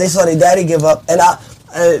up because they saw their daddy give up. And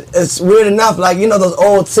it's weird enough, like, you know, those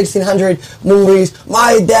old 1600 movies.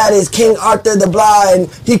 My dad is King Arthur the Blah, and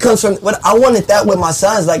he comes from. But I wanted that with my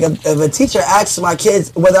sons. Like, if a teacher asks my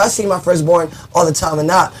kids, whether I see my firstborn all the time or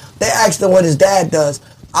not, they ask them what his dad does.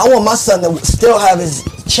 I want my son to still have his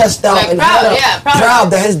chest out and proud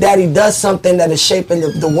that his daddy does something that is shaping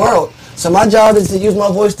the world. So my job is to use my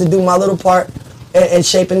voice to do my little part in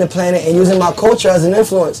shaping the planet and using my culture as an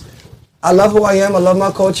influence. I love who I am. I love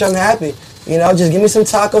my culture. I'm happy. You know, just give me some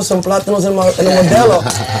tacos, some plátanos, and a Modelo,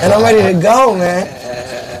 and I'm ready to go, man.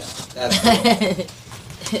 That's dope.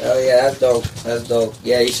 Oh yeah, that's dope. That's dope.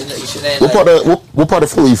 Yeah, you should. What part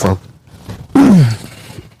of Philly you from?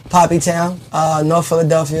 Poppy Town, North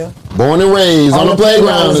Philadelphia. Born and raised on the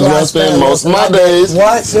playground is where I spend most of my days.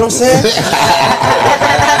 What? See what I'm saying?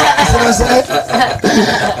 See what I'm saying?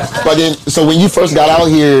 But then, so when you first got out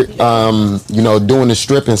here, you know, doing the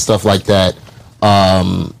strip and stuff like that,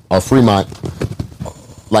 or Fremont,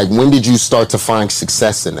 like when did you start to find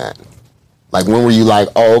success in that? Like when were you like,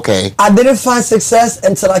 oh, okay? I didn't find success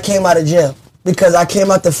until I came out of jail. Because I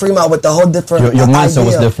came out to Fremont with a whole different Your mindset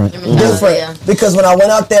was different. Different. Because when I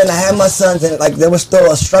went out there and I had my sons and like there was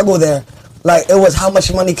still a struggle there. Like it was how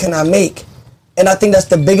much money can I make? And I think that's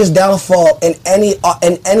the biggest downfall in any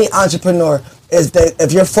entrepreneur is that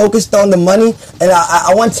if you're focused on the money. And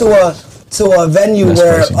I went to a venue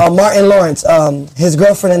where Martin Lawrence, his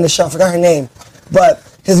girlfriend in the show, I forgot her name, but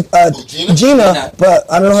his Gina, but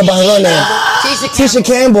I don't know about her real name. Tisha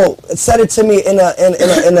Campbell said it to me in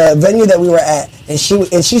a venue that we were at, and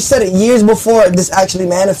she said it years before this actually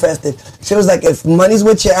manifested. She was like, if money's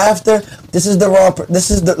what you're after, this is the wrong.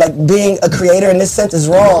 This is the like being a creator in this sense is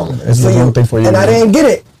wrong. It's the wrong thing for you. And I didn't get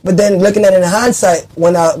it. But then looking at it in hindsight,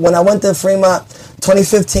 when I went to Fremont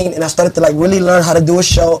 2015 and I started to like really learn how to do a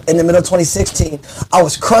show in the middle of 2016, I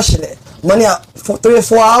was crushing it. Money out for 3 or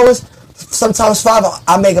 4 hours. Sometimes 5,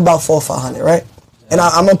 I make about 400 or 500, right? And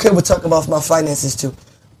I'm okay with talking about my finances too.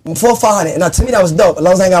 400 or 500. Now to me that was dope, as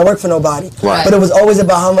long as I ain't got to work for nobody. Right. But it was always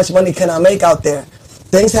about how much money can I make out there.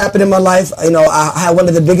 Things happened in my life. You know, I had one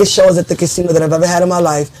of the biggest shows at the casino that I've ever had in my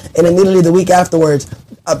life, and immediately the week afterwards,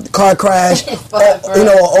 a car crash, you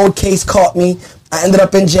know, an old case caught me. I ended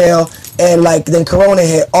up in jail, and like then Corona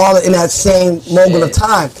hit, all in that same mogul of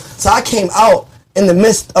time. So I came out in the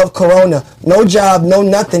midst of Corona, no job, no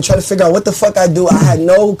nothing, trying to figure out what the fuck I do. I had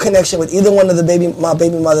no connection with either one of my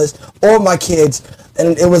baby mothers or my kids.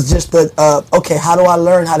 And it was just okay, how do I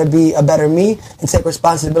learn how to be a better me and take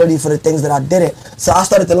responsibility for the things that I didn't? So I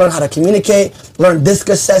started to learn how to communicate, learn disc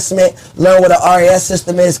assessment, learn what an RAS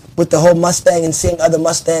system is with the whole Mustang and seeing other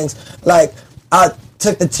Mustangs. Like, I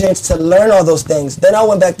took the chance to learn all those things. Then I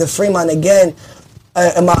went back to Fremont again,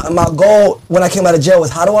 and my goal when I came out of jail was,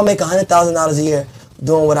 how do I make $100,000 a year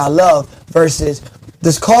doing what I love versus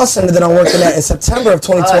this call center that I'm working at in September of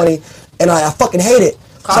 2020, and I fucking hate it.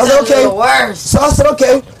 So I said, okay. So I said,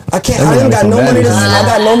 okay, I ain't got no money. I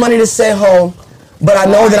got no money to send home, but I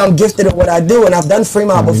know that I'm gifted at what I do, and I've done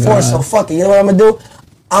Fremont before. So fuck it. You know what I'm gonna do?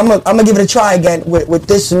 I'm gonna give it a try again with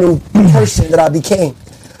this new person that I became.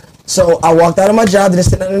 So I walked out of my job, didn't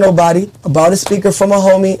sit under nobody. I bought a speaker from a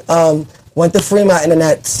homie. Went to Fremont, and then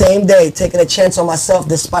that same day, taking a chance on myself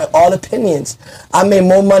despite all opinions, I made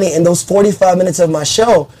more money in those 45 minutes of my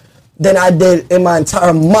show than I did in my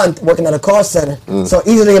entire month working at a call center. So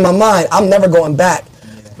easily in my mind, I'm never going back.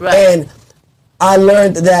 Right. And I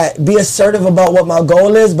learned that be assertive about what my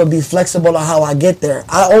goal is, but be flexible on how I get there.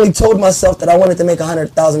 I only told myself that I wanted to make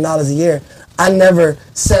 $100,000 a year. I never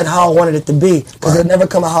said how I wanted it to be, because it never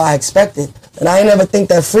come out how I expected. And I ain't never think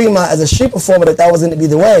that Fremont, as a street performer, that was going to be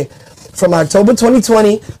the way. From October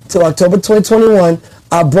 2020 to October 2021,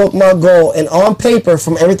 I broke my goal, and on paper,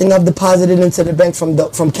 from everything I've deposited into the bank from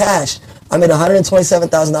cash, I made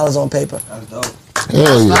 $127,000 on paper. That's dope.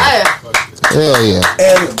 Hell yeah. Hell yeah.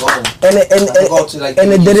 And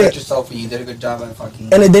it didn't. Yourself, and you did a good job at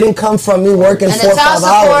fucking. And it didn't come from me working 4 or 5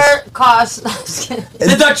 hours. Cost.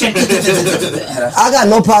 Deduction. I got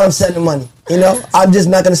no problem sending money. You know, I'm just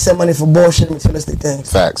not gonna send money for bullshit and materialistic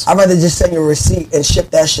things. Facts. I'd rather just send you a receipt and ship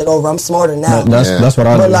that shit over. I'm smarter now. That's what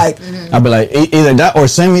I do. But like, I'd be like, either that or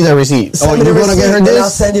send me the receipt. Oh, you're gonna get her this? I'll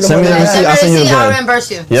send you the send me the receipt. I'll send you the bill. I'll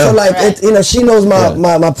reimburse you. Yeah. So like, right. You know, she knows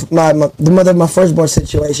the mother of my firstborn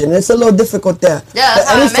situation. And it's a little difficult there. Yeah,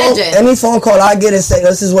 that's how I imagine. Any phone call I get and say,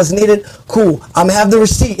 this is what's needed, cool. I'm gonna have the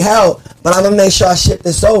receipt held, but I'm gonna make sure I ship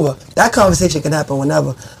this over. That conversation can happen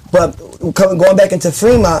whenever. But going back into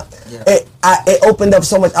Fremont, it opened up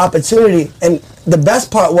so much opportunity, and the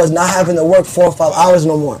best part was not having to work 4 or 5 hours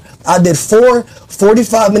no more. I did 4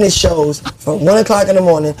 45-minute shows from 1 o'clock in the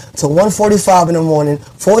morning to 1:45 in the morning,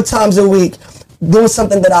 4 times a week, doing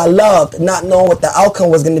something that I loved, not knowing what the outcome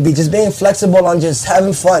was going to be, just being flexible on just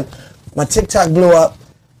having fun. My TikTok blew up.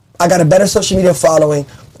 I got a better social media following.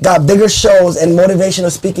 Got bigger shows and motivational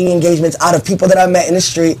speaking engagements out of people that I met in the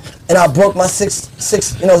street, and I broke my six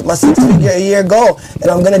figure a year goal, and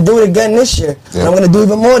I'm gonna do it again this year, and I'm gonna do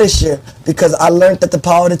even more this year because I learned that the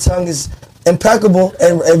power of the tongue is impeccable.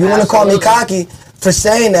 And if you want to call me cocky for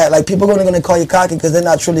saying that, like, people are gonna call you cocky because they're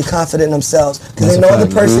not truly confident in themselves, because they know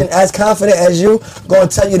the person as confident as you gonna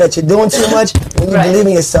tell you that you're doing too much when you believe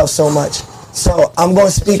in yourself so much. So I'm gonna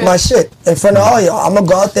speak my shit in front of all y'all. I'm gonna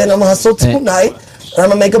go out there and I'm gonna hustle tonight. And I'm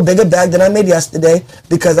going to make a bigger bag than I made yesterday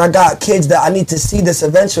because I got kids that I need to see this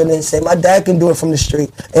eventually and say, my dad can do it from the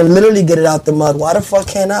street and literally get it out the mud. Why the fuck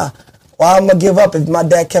can't I? Why am I going to give up if my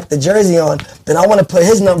dad kept the jersey on? Then I want to put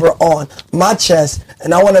his number on my chest,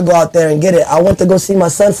 and I want to go out there and get it. I went to go see my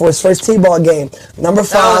son for his first T-ball game. Number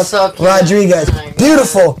 5, so Rodriguez.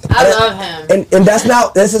 Beautiful. I love him. And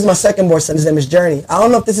this is my second born son. His name is Journey. I don't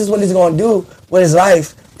know if this is what he's going to do with his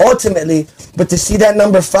life ultimately, but to see that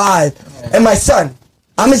number 5 and my son.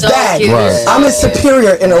 I'm his dad. Right. I'm his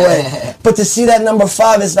superior in a way. But to see that number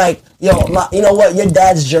 5 is like, yo, you know what? Your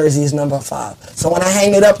dad's jersey is number 5. So when I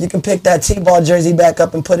hang it up, you can pick that T-ball jersey back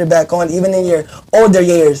up and put it back on, even in your older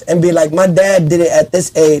years, and be like, my dad did it at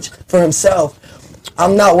this age for himself.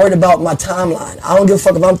 I'm not worried about my timeline. I don't give a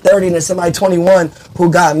fuck if I'm 30 and there's somebody 21 who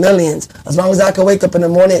got millions. As long as I can wake up in the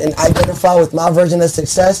morning and identify with my version of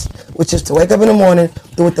success, which is to wake up in the morning,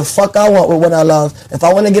 do what the fuck I want with what I love. If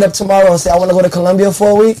I want to get up tomorrow and say I want to go to Colombia for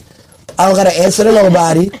a week, I don't got to answer to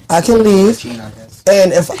nobody. I can leave.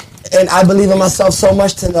 And I believe in myself so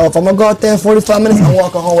much to know if I'm going to go out there in 45 minutes, I'm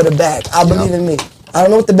walking home with a bag. I believe in me. I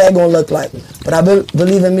don't know what the bag going to look like, but I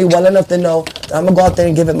believe in me well enough to know that I'm going to go out there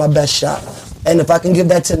and give it my best shot. And if I can give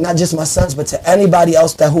that to not just my sons, but to anybody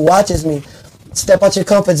else who watches me, step out your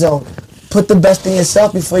comfort zone. Put the best in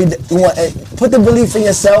yourself before put the belief in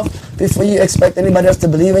yourself before you expect anybody else to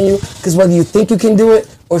believe in you. Because whether you think you can do it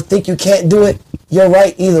or think you can't do it, you're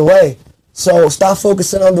right either way. So stop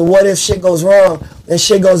focusing on the what if shit goes wrong and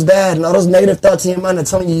shit goes bad and all those negative thoughts in your mind are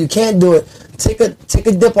telling you can't do it. Take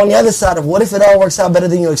a dip on the other side of what if it all works out better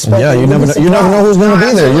than you expect. Yeah, you never know who's gonna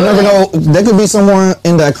be there. You never know. There could be someone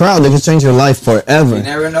in that crowd that could change your life forever. You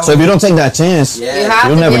never know. So if you don't take that chance,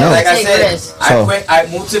 you'll never know. Like I said, I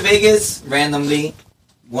moved to Vegas randomly.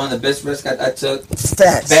 One of the best risks I took.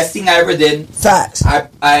 Facts. Best thing I ever did. Facts.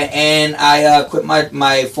 I quit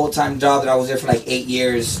my full-time job that I was there for like 8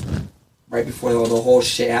 years. Right before the whole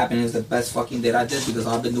shit happened. It was the best fucking thing I did because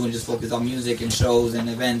all I've been doing just focus on music and shows and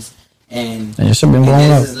events. And you should be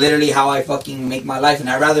blowing up. This is literally how I fucking make my life. And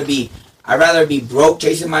I'd rather be broke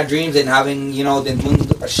chasing my dreams than having, than doing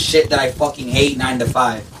the shit that I fucking hate 9 to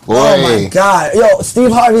 5. Boy. Oh my God. Yo,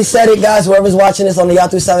 Steve Harvey said it, guys. Whoever's watching this on the Y'all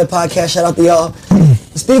Through Savage podcast, shout out to y'all.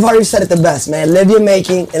 Steve Harvey said it the best, man. Live your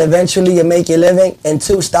making, and eventually you make your living. And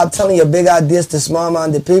 2, stop telling your big ideas to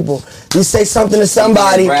small-minded people. You say something to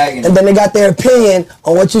somebody, and then they got their opinion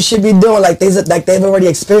on what you should be doing, like they've already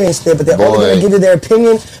experienced it, but they're only going to give you their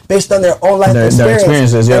opinion based on their own life experience. Their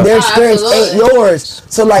experiences, yeah. And their experience ain't yours.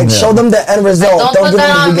 So, show them the end result. Don't put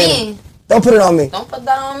that on me. Don't put it on me. Don't put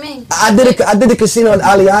that on me. I did the casino at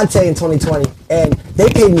Aliante in 2020, and they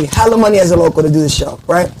paid me hella money as a local to do the show,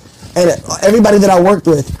 right? And everybody that I worked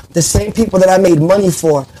with, the same people that I made money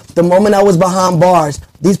for, the moment I was behind bars,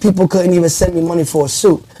 these people couldn't even send me money for a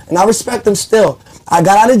suit. And I respect them still. I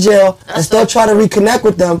got out of jail and still try to reconnect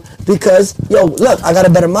with them because, look, I got a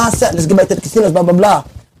better mindset. Let's get back to the casinos, blah, blah, blah.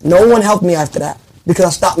 No one helped me after that because I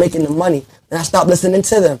stopped making the money and I stopped listening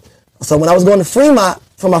to them. So when I was going to Fremont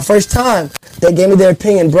for my first time, they gave me their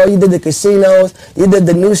opinion. Bro, you did the casinos, you did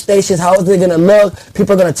the news stations, how is it going to look?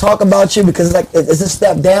 People are going to talk about you because it's a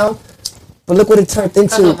step down. But look what it turned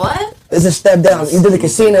into. What? It's a step down. You did the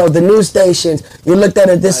casino, the news stations. You looked at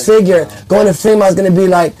it this figure. Going to Fremont is going to be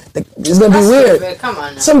like, it's going to be weird. Stupid. Come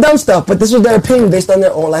on now. Some dumb stuff, but this was their opinion based on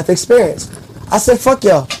their own life experience. I said, fuck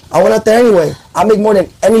y'all. I went out there anyway. I make more than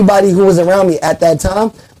anybody who was around me at that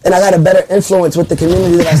time. And I got a better influence with the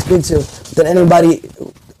community that I speak to than anybody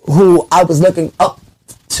who I was looking up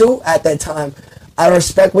to at that time. I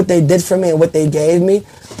respect what they did for me and what they gave me,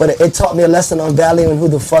 but it taught me a lesson on valuing who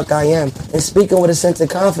the fuck I am and speaking with a sense of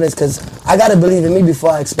confidence because I got to believe in me before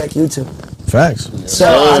I expect you to. Facts. So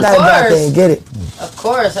I got to go out there and get it. Of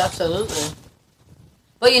course, absolutely.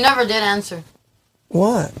 But you never did answer.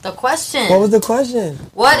 What? The question. What was the question?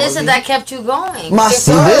 What is it that kept you going? My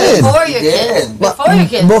son. Before your kids. Before your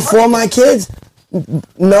kids. Before my kids.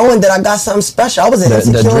 Knowing that I got something special. I was an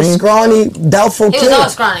insecure, scrawny, doubtful kid. He was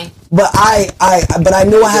always scrawny. But I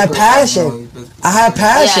knew I had passion. I had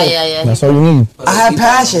passion. Yeah. That's all you need. I had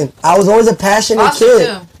passion. I was always a passionate kid.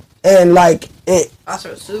 Too. And I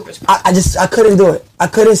couldn't do it. I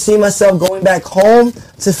couldn't see myself going back home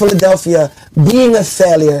to Philadelphia, being a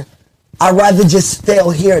failure. I'd rather just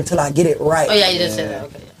fail here until I get it right. Oh yeah, you did say that.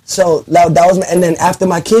 Okay. So that was and then after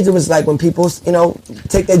my kids, it was like when people,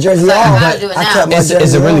 take their jersey off. I kept my jersey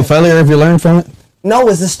Is it really failure if you learn from it? No,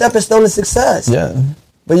 it's a stepping stone to success. Yeah.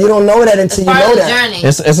 But you don't know that until you know that. Journey.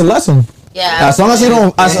 It's a lesson. Yeah. As long as you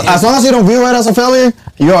don't view it as a failure,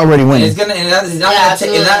 you're already winning. It's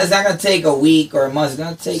not gonna take a week or a month. It's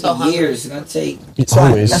gonna take years. It's gonna take.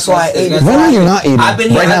 That's why I ate. When are you not eating? I've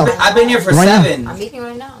been here for 7. I'm eating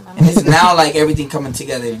right now. It's now like everything coming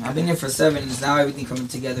together. I've been here for 7. It's now everything coming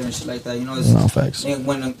together and shit like that. It's facts.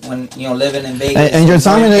 When living in Vegas. And your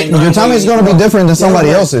timing is gonna be different than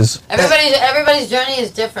somebody else's. Everybody's journey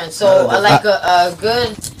is different. So like a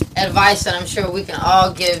good advice that I'm sure we can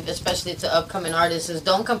all give, especially to upcoming artists, is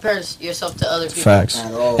don't compare yourself to other people. Facts.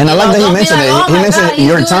 And I like that he mentioned it. He mentioned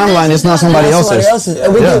your timeline is not somebody else's.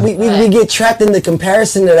 And we get trapped in the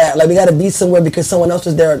comparison to that. Like we got to be somewhere because someone else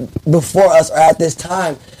was there before us or at this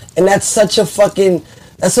time. And that's such a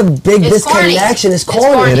that's a big disconnection. It's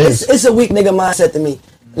corny. It's a weak nigga mindset to me.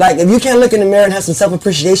 Like, if you can't look in the mirror and have some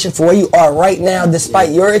self-appreciation for where you are right now,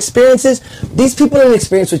 despite your experiences, these people didn't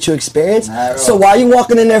experience what you experienced. So why are you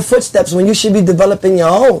walking in their footsteps when you should be developing your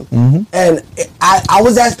own? Mm-hmm. And I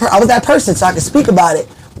was that person, so I could speak about it.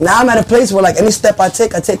 Now I'm at a place where, like, any step I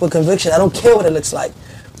take with conviction. I don't care what it looks like.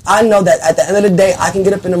 I know that at the end of the day, I can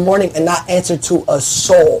get up in the morning and not answer to a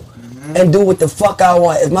soul. And do what the fuck I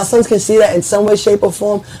want. If my sons can see that in some way, shape, or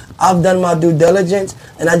form, I've done my due diligence,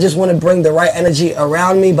 and I just want to bring the right energy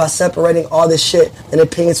around me by separating all this shit and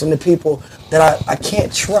opinions from the people that I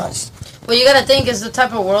can't trust. Well, you gotta think it's the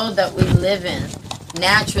type of world that we live in,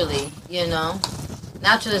 naturally,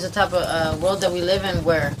 Naturally, it's the type of world that we live in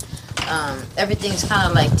where everything's kind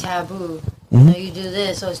of like taboo. You know, you do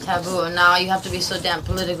this, so it's taboo, and now you have to be so damn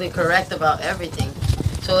politically correct about everything.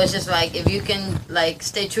 So it's just like, if you can like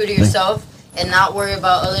stay true to yourself and not worry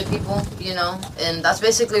about other people, you know, and that's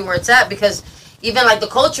basically where it's at, because even like the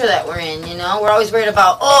culture that we're in, you know, we're always worried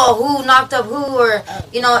about, oh, who knocked up who, or,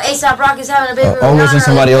 you know, A$AP Rocky's having a baby. Always in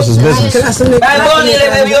somebody else's business. Like,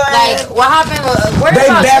 what happened?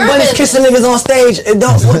 Bad Bunny's kissing niggas on stage.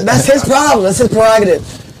 That's his problem. That's his prerogative.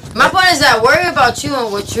 My point is that worry about you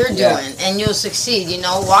and what you're doing, and you'll succeed. You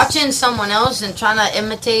know, watching someone else and trying to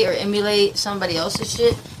imitate or emulate somebody else's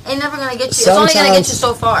shit ain't never gonna get you. It's only gonna get you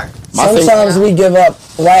so far. Sometimes we give up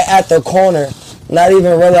right at the corner, not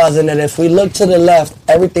even realizing that if we look to the left,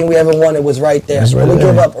 everything we ever wanted was right there. Right we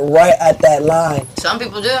there. give up right at that line. Some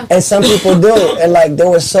people do. And some people do. And like, they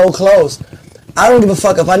were so close. I don't give a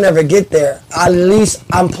fuck if I never get there. At least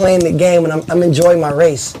I'm playing the game and I'm enjoying my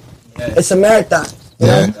race. Yeah. It's a marathon. You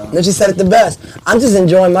know? And she said it the best. I'm just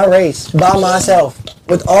enjoying my race by myself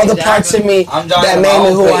with all the parts of me that made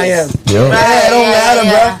me who I am. Yeah, it don't matter,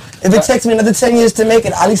 bro. If it takes me another 10 years to make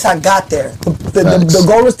it, at least I got there. The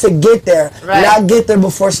goal is to get there, not get there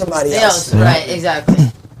before somebody else. Right,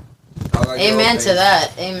 exactly. Amen to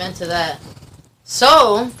that. Amen to that.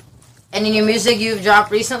 So, any new music you've dropped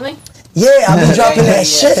recently? Yeah, I've been dropping that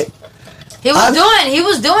shit. He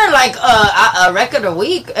was doing like a record a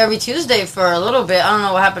week every Tuesday for a little bit. I don't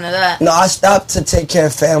know what happened to that. No, I stopped to take care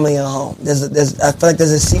of family and home. I feel like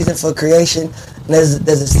there's a season for creation. And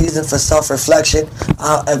there's a season for self-reflection.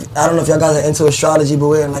 I don't know if y'all guys are into astrology, but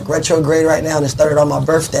we're in like retrograde right now, and it started on my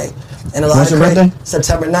birthday. And a lot When's of your birthday?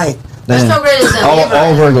 September 9th. Retrograde is in Libra.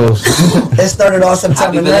 All Virgos. It started on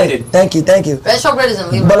September 9th. Thank you. Retrograde is in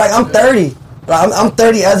Libra. But like, I'm 30. I'm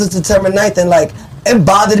 30 as of September 9th, and like, it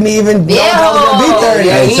bothered me even knowing I was gonna be 30.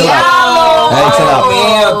 Hey, chill out.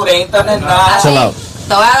 Chill out.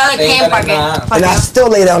 And I still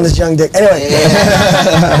lay down this young dick. Anyway.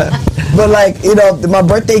 But like, you know, my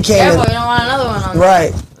birthday came. Careful, you don't want another one on.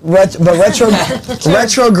 Right. But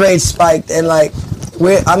retrograde spiked, and like,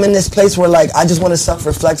 I'm in this place where like, I just want to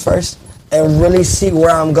self-reflect first and really see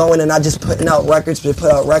where I'm going, and not just putting out records to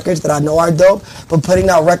put out records that I know are dope, but putting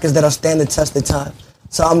out records that'll stand the test of time.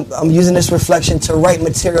 So I'm using this reflection to write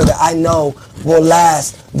material that I know will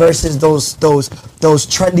last versus those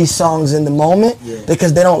trendy songs in the moment,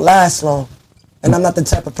 because they don't last long. And I'm not the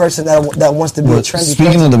type of person that wants to be a trendy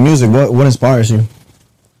Speaking person. of the music, what inspires you?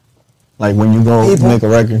 Like when you go make a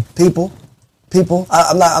record? People.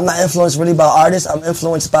 I'm not influenced really by artists. I'm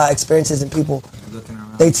influenced by experiences and people.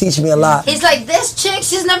 They teach me a lot. He's like, this chick,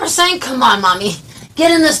 she's never sang. Come on, mommy.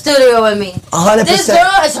 Get in the studio with me. 100%. This girl,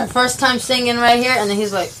 it's her first time singing right here, and then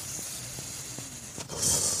he's like,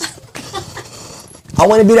 I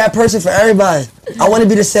want to be that person for everybody. I want to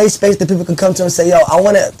be the safe space that people can come to and say, yo, I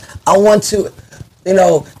want to, you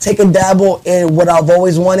know, take a dabble in what I've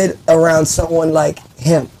always wanted around someone like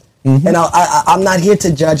him. Mm-hmm. And I'm not here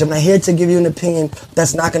to judge. I'm not here to give you an opinion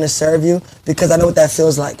that's not going to serve you, because I know what that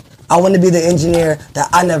feels like. I want to be the engineer that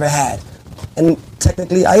I never had. And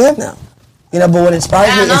technically, I am now. You know, but what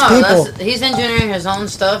inspires me is people. He's engineering his own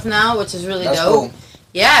stuff now, which is really dope. Cool.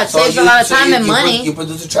 Yeah, it saves a lot of time and money. You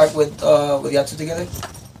produce a track with y'all two together?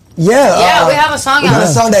 Yeah. We have a song out. We got a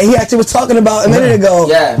song that he actually was talking about a minute ago.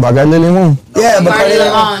 Yeah. Bacardi Limon. Yeah, Bacardi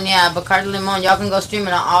Limon. Yeah, Bacardi Limon. Y'all can go stream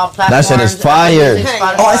it on all platforms. That shit is fire.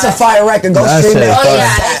 Oh, it's a fire record. Go stream it. Oh,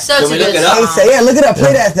 yeah, it's such a good song. Yeah, look it up.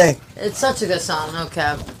 Play that thing. It's such a good song, no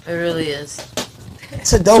cap. It really is.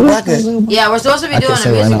 It's a dope record. Yeah, we're supposed to be doing a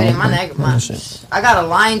music video. My neck, I got a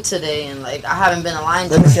line today, and like I haven't been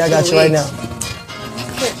aligned. Let me see. I got you right now.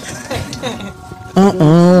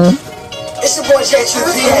 It's your boy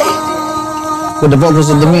J2PA. With the vocals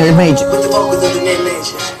of the Major. With the vocals of the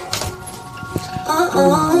Major.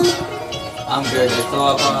 I'm good. Just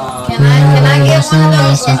throw up. Can I get one of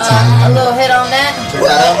those? A little hit on that?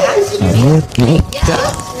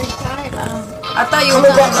 I thought you were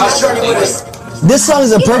talking. This song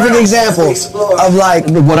is a perfect example of like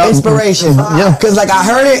inspiration. Yeah. Cause like I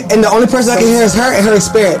heard it, and the only person I can hear is her and her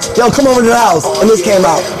experience. Yo, come over to the house, and this came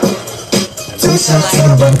out.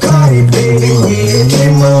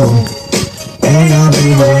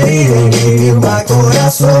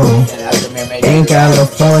 In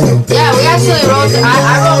California. Yeah, we actually wrote.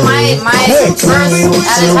 I wrote my verse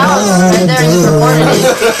at his house right there. He recorded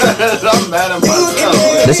it. I'm mad at myself.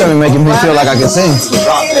 This started making me feel like I can sing.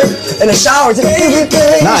 In the shower.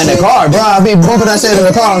 Nah, in the car, bro. I be bumping that shit in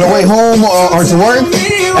the car on the way home or to work.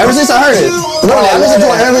 Ever since I heard it, literally, I listen to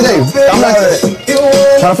it every day. I'm like,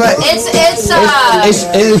 matter of fact,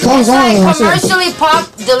 it comes on. Commercially pop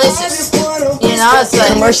delicious. You know, it's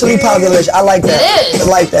like commercially pop delicious. I like that. It is. I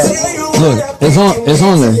like that. Look, it's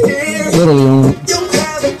on there. Literally.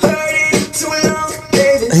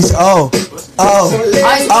 He's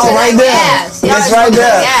right there. Yes. It's right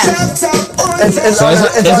there. Yes. It's on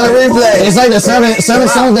the replay. It's like the seven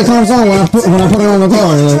songs that comes on when I put it on the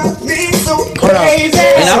car. Hold on.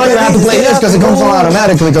 And I don't even have to play this because it comes on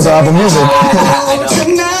automatically because of Apple Music.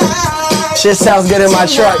 Shit sounds good in my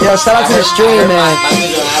truck. Yo, shout out to the stream, man. My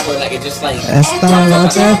music on Apple, like, it just like.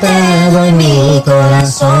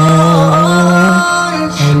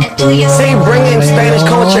 See, bringing Spanish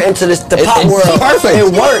culture into the pop world. It's perfect. It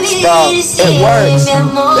works, bro. It works.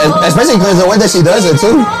 Especially because the way that she does it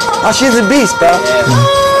too. Oh, she's a beast, bro.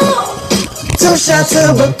 2 shots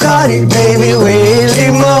of Bacardi, baby, with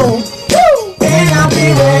limon. And I'll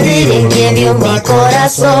be ready to give you mi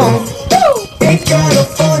corazón. In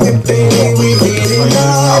California, baby, we really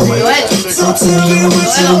love it. So tell me what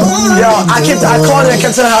you want. Yo, I called her, I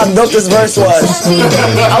kept telling her how dope this verse was.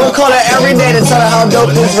 I would call her every day to tell her how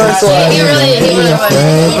dope this verse was. He really was.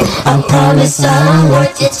 I promise I'm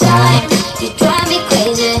worth your time. You drive me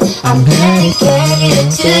crazy. I'm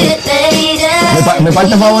dedicated to you, lady. Mi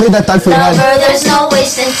parte favorita está al final. Lover, there's no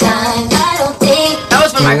wasting time. I don't think That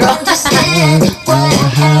was for my girl. understand what I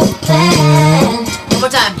have planned. One more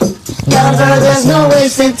time. Lover, there's no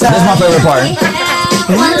wasting time. That's my favorite part.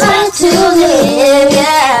 One life to live,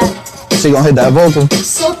 yeah. She gonna hit that vocal.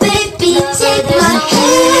 So baby, take my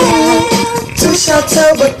hand. 2 shots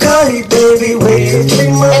of Bacardi, baby, with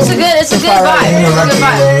limon. It's a good vibe. It's a good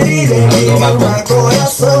vibe.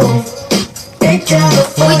 We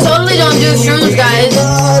totally don't do shrooms, guys.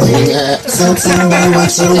 Just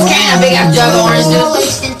carrying a big ass jug of orange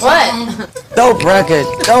juice. What? Dope record.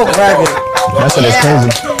 That shit is crazy.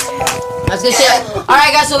 That's good shit.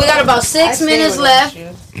 Alright, guys, so we got about 6 minutes left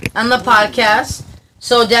on the podcast.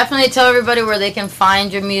 So definitely tell everybody where they can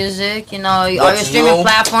find your music, you know, all your streaming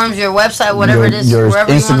platforms, your website, whatever it is. Your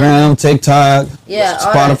wherever Instagram, TikTok, Yeah,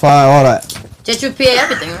 Spotify, all that. JTruthPA,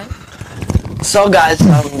 everything, right? So guys,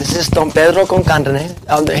 this is Don Pedro con carne.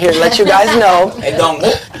 I'm here to let you guys know. Hey, Don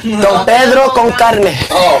Pedro con carne.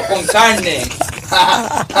 Oh, con carne.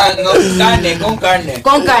 No, carne, con carne.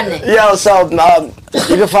 Con carne. Yo, so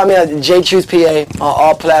you can find me at JTruthPA on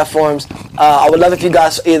all platforms. I would love if you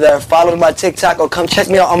guys either follow my TikTok or come check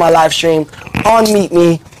me out on my live stream on Meet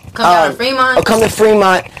Me. Come down to Fremont. Or come to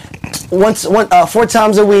Fremont 4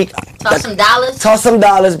 times a week. Toss some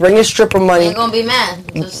dollars. Bring your stripper money. Ain't gonna be mad.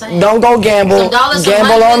 Just saying. Don't go gamble. Some dollars, some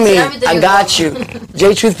Gamble on me. everything I is got on. you.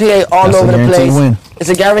 JTruthPA all That's over a the guaranteed place. win. It's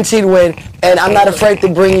a guaranteed win, and I'm not afraid to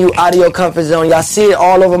bring you out of your comfort zone. Y'all see it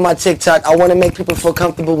all over my TikTok. I want to make people feel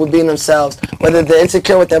comfortable with being themselves, whether they're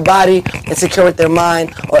insecure with their body, insecure with their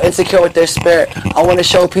mind, or insecure with their spirit. I want to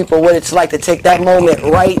show people what it's like to take that moment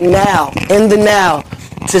right now, in the now,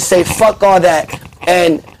 to say fuck all that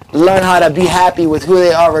and learn how to be happy with who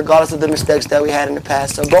they are regardless of the mistakes that we had in the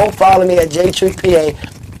past. So go follow me at JTruthPA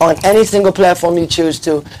on any single platform you choose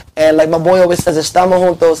to. And like my boy always says, estamos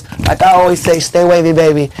juntos. Like I always say, stay wavy,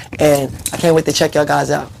 baby. And I can't wait to check y'all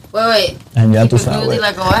guys out. Wait. And ya tú Keep it groovy sabes.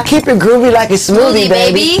 like a what? Keep it groovy like a smoothie, Smoothie,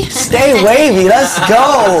 baby. baby. Stay wavy. Let's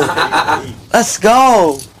go. Let's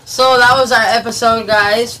go. So that was our episode,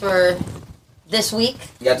 guys, for this week.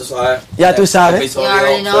 Ya tú sabes. Ya tú sabes. You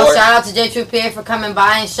already know. Shout out to JTruthPA for coming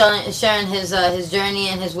by and sharing his journey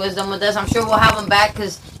and his wisdom with us. I'm sure we'll have him back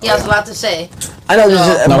because he has a lot to say. I know this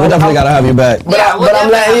is, No, we definitely gotta have you back. But, Yeah, but we'll I'm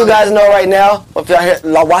letting definitely you have guys know right now, if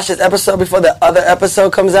y'all watch this episode before the other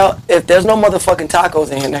episode comes out, if there's no motherfucking tacos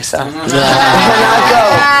in here next time,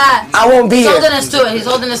 I won't be He's here. holding us to it. He's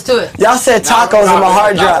holding us to it. Y'all said tacos and my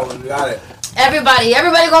heart dropped. Got it. Everybody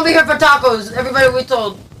gonna be here for tacos. Everybody we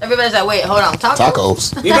told. Everybody's like, wait, hold on, tacos.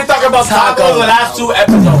 Tacos. We've been talking about tacos the last 2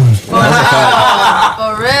 episodes. For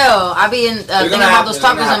real. I be thinking about those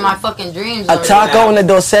tacos in my fucking dreams. A already. taco and a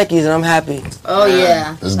Dos Equis and I'm happy. Oh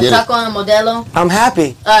yeah. Let's A get it. taco and a Modelo. I'm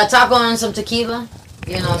happy. Taco and some tequila.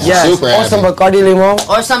 You know. Yes. Super Or some happy. Bacardi Limon.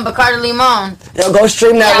 Or some Bacardi Limon. Yo, go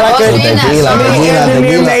stream that Yeah, go record. stream that. Tequila, So- tequila.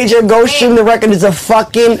 Anthony Major, go stream the record. It's a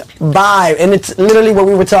fucking vibe, and it's literally what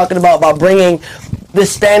we were talking about bringing the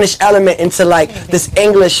Spanish element into like this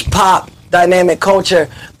English pop dynamic culture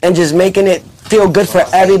and just making it feel good for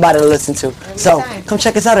everybody to listen to. So come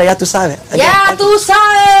check us out at Ya Tu Sabes. Ya tú sabes.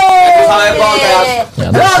 Ya tú sabes, podcast. Ya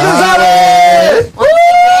Tu Sabes. Once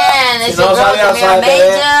again, it's Si your no girl sabes, Camila sabe.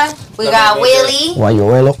 Major. We got Willie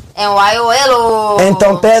Guayuelo. and Guayuelo. En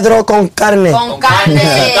Don Pedro con carne. Con carne.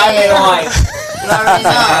 Carne no hay. You already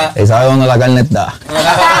know. Y sabe dónde la carne está.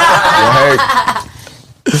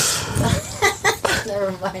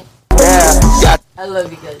 Never mind. Yeah, I love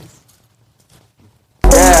you guys.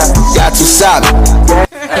 yeah. Ya tú sabes.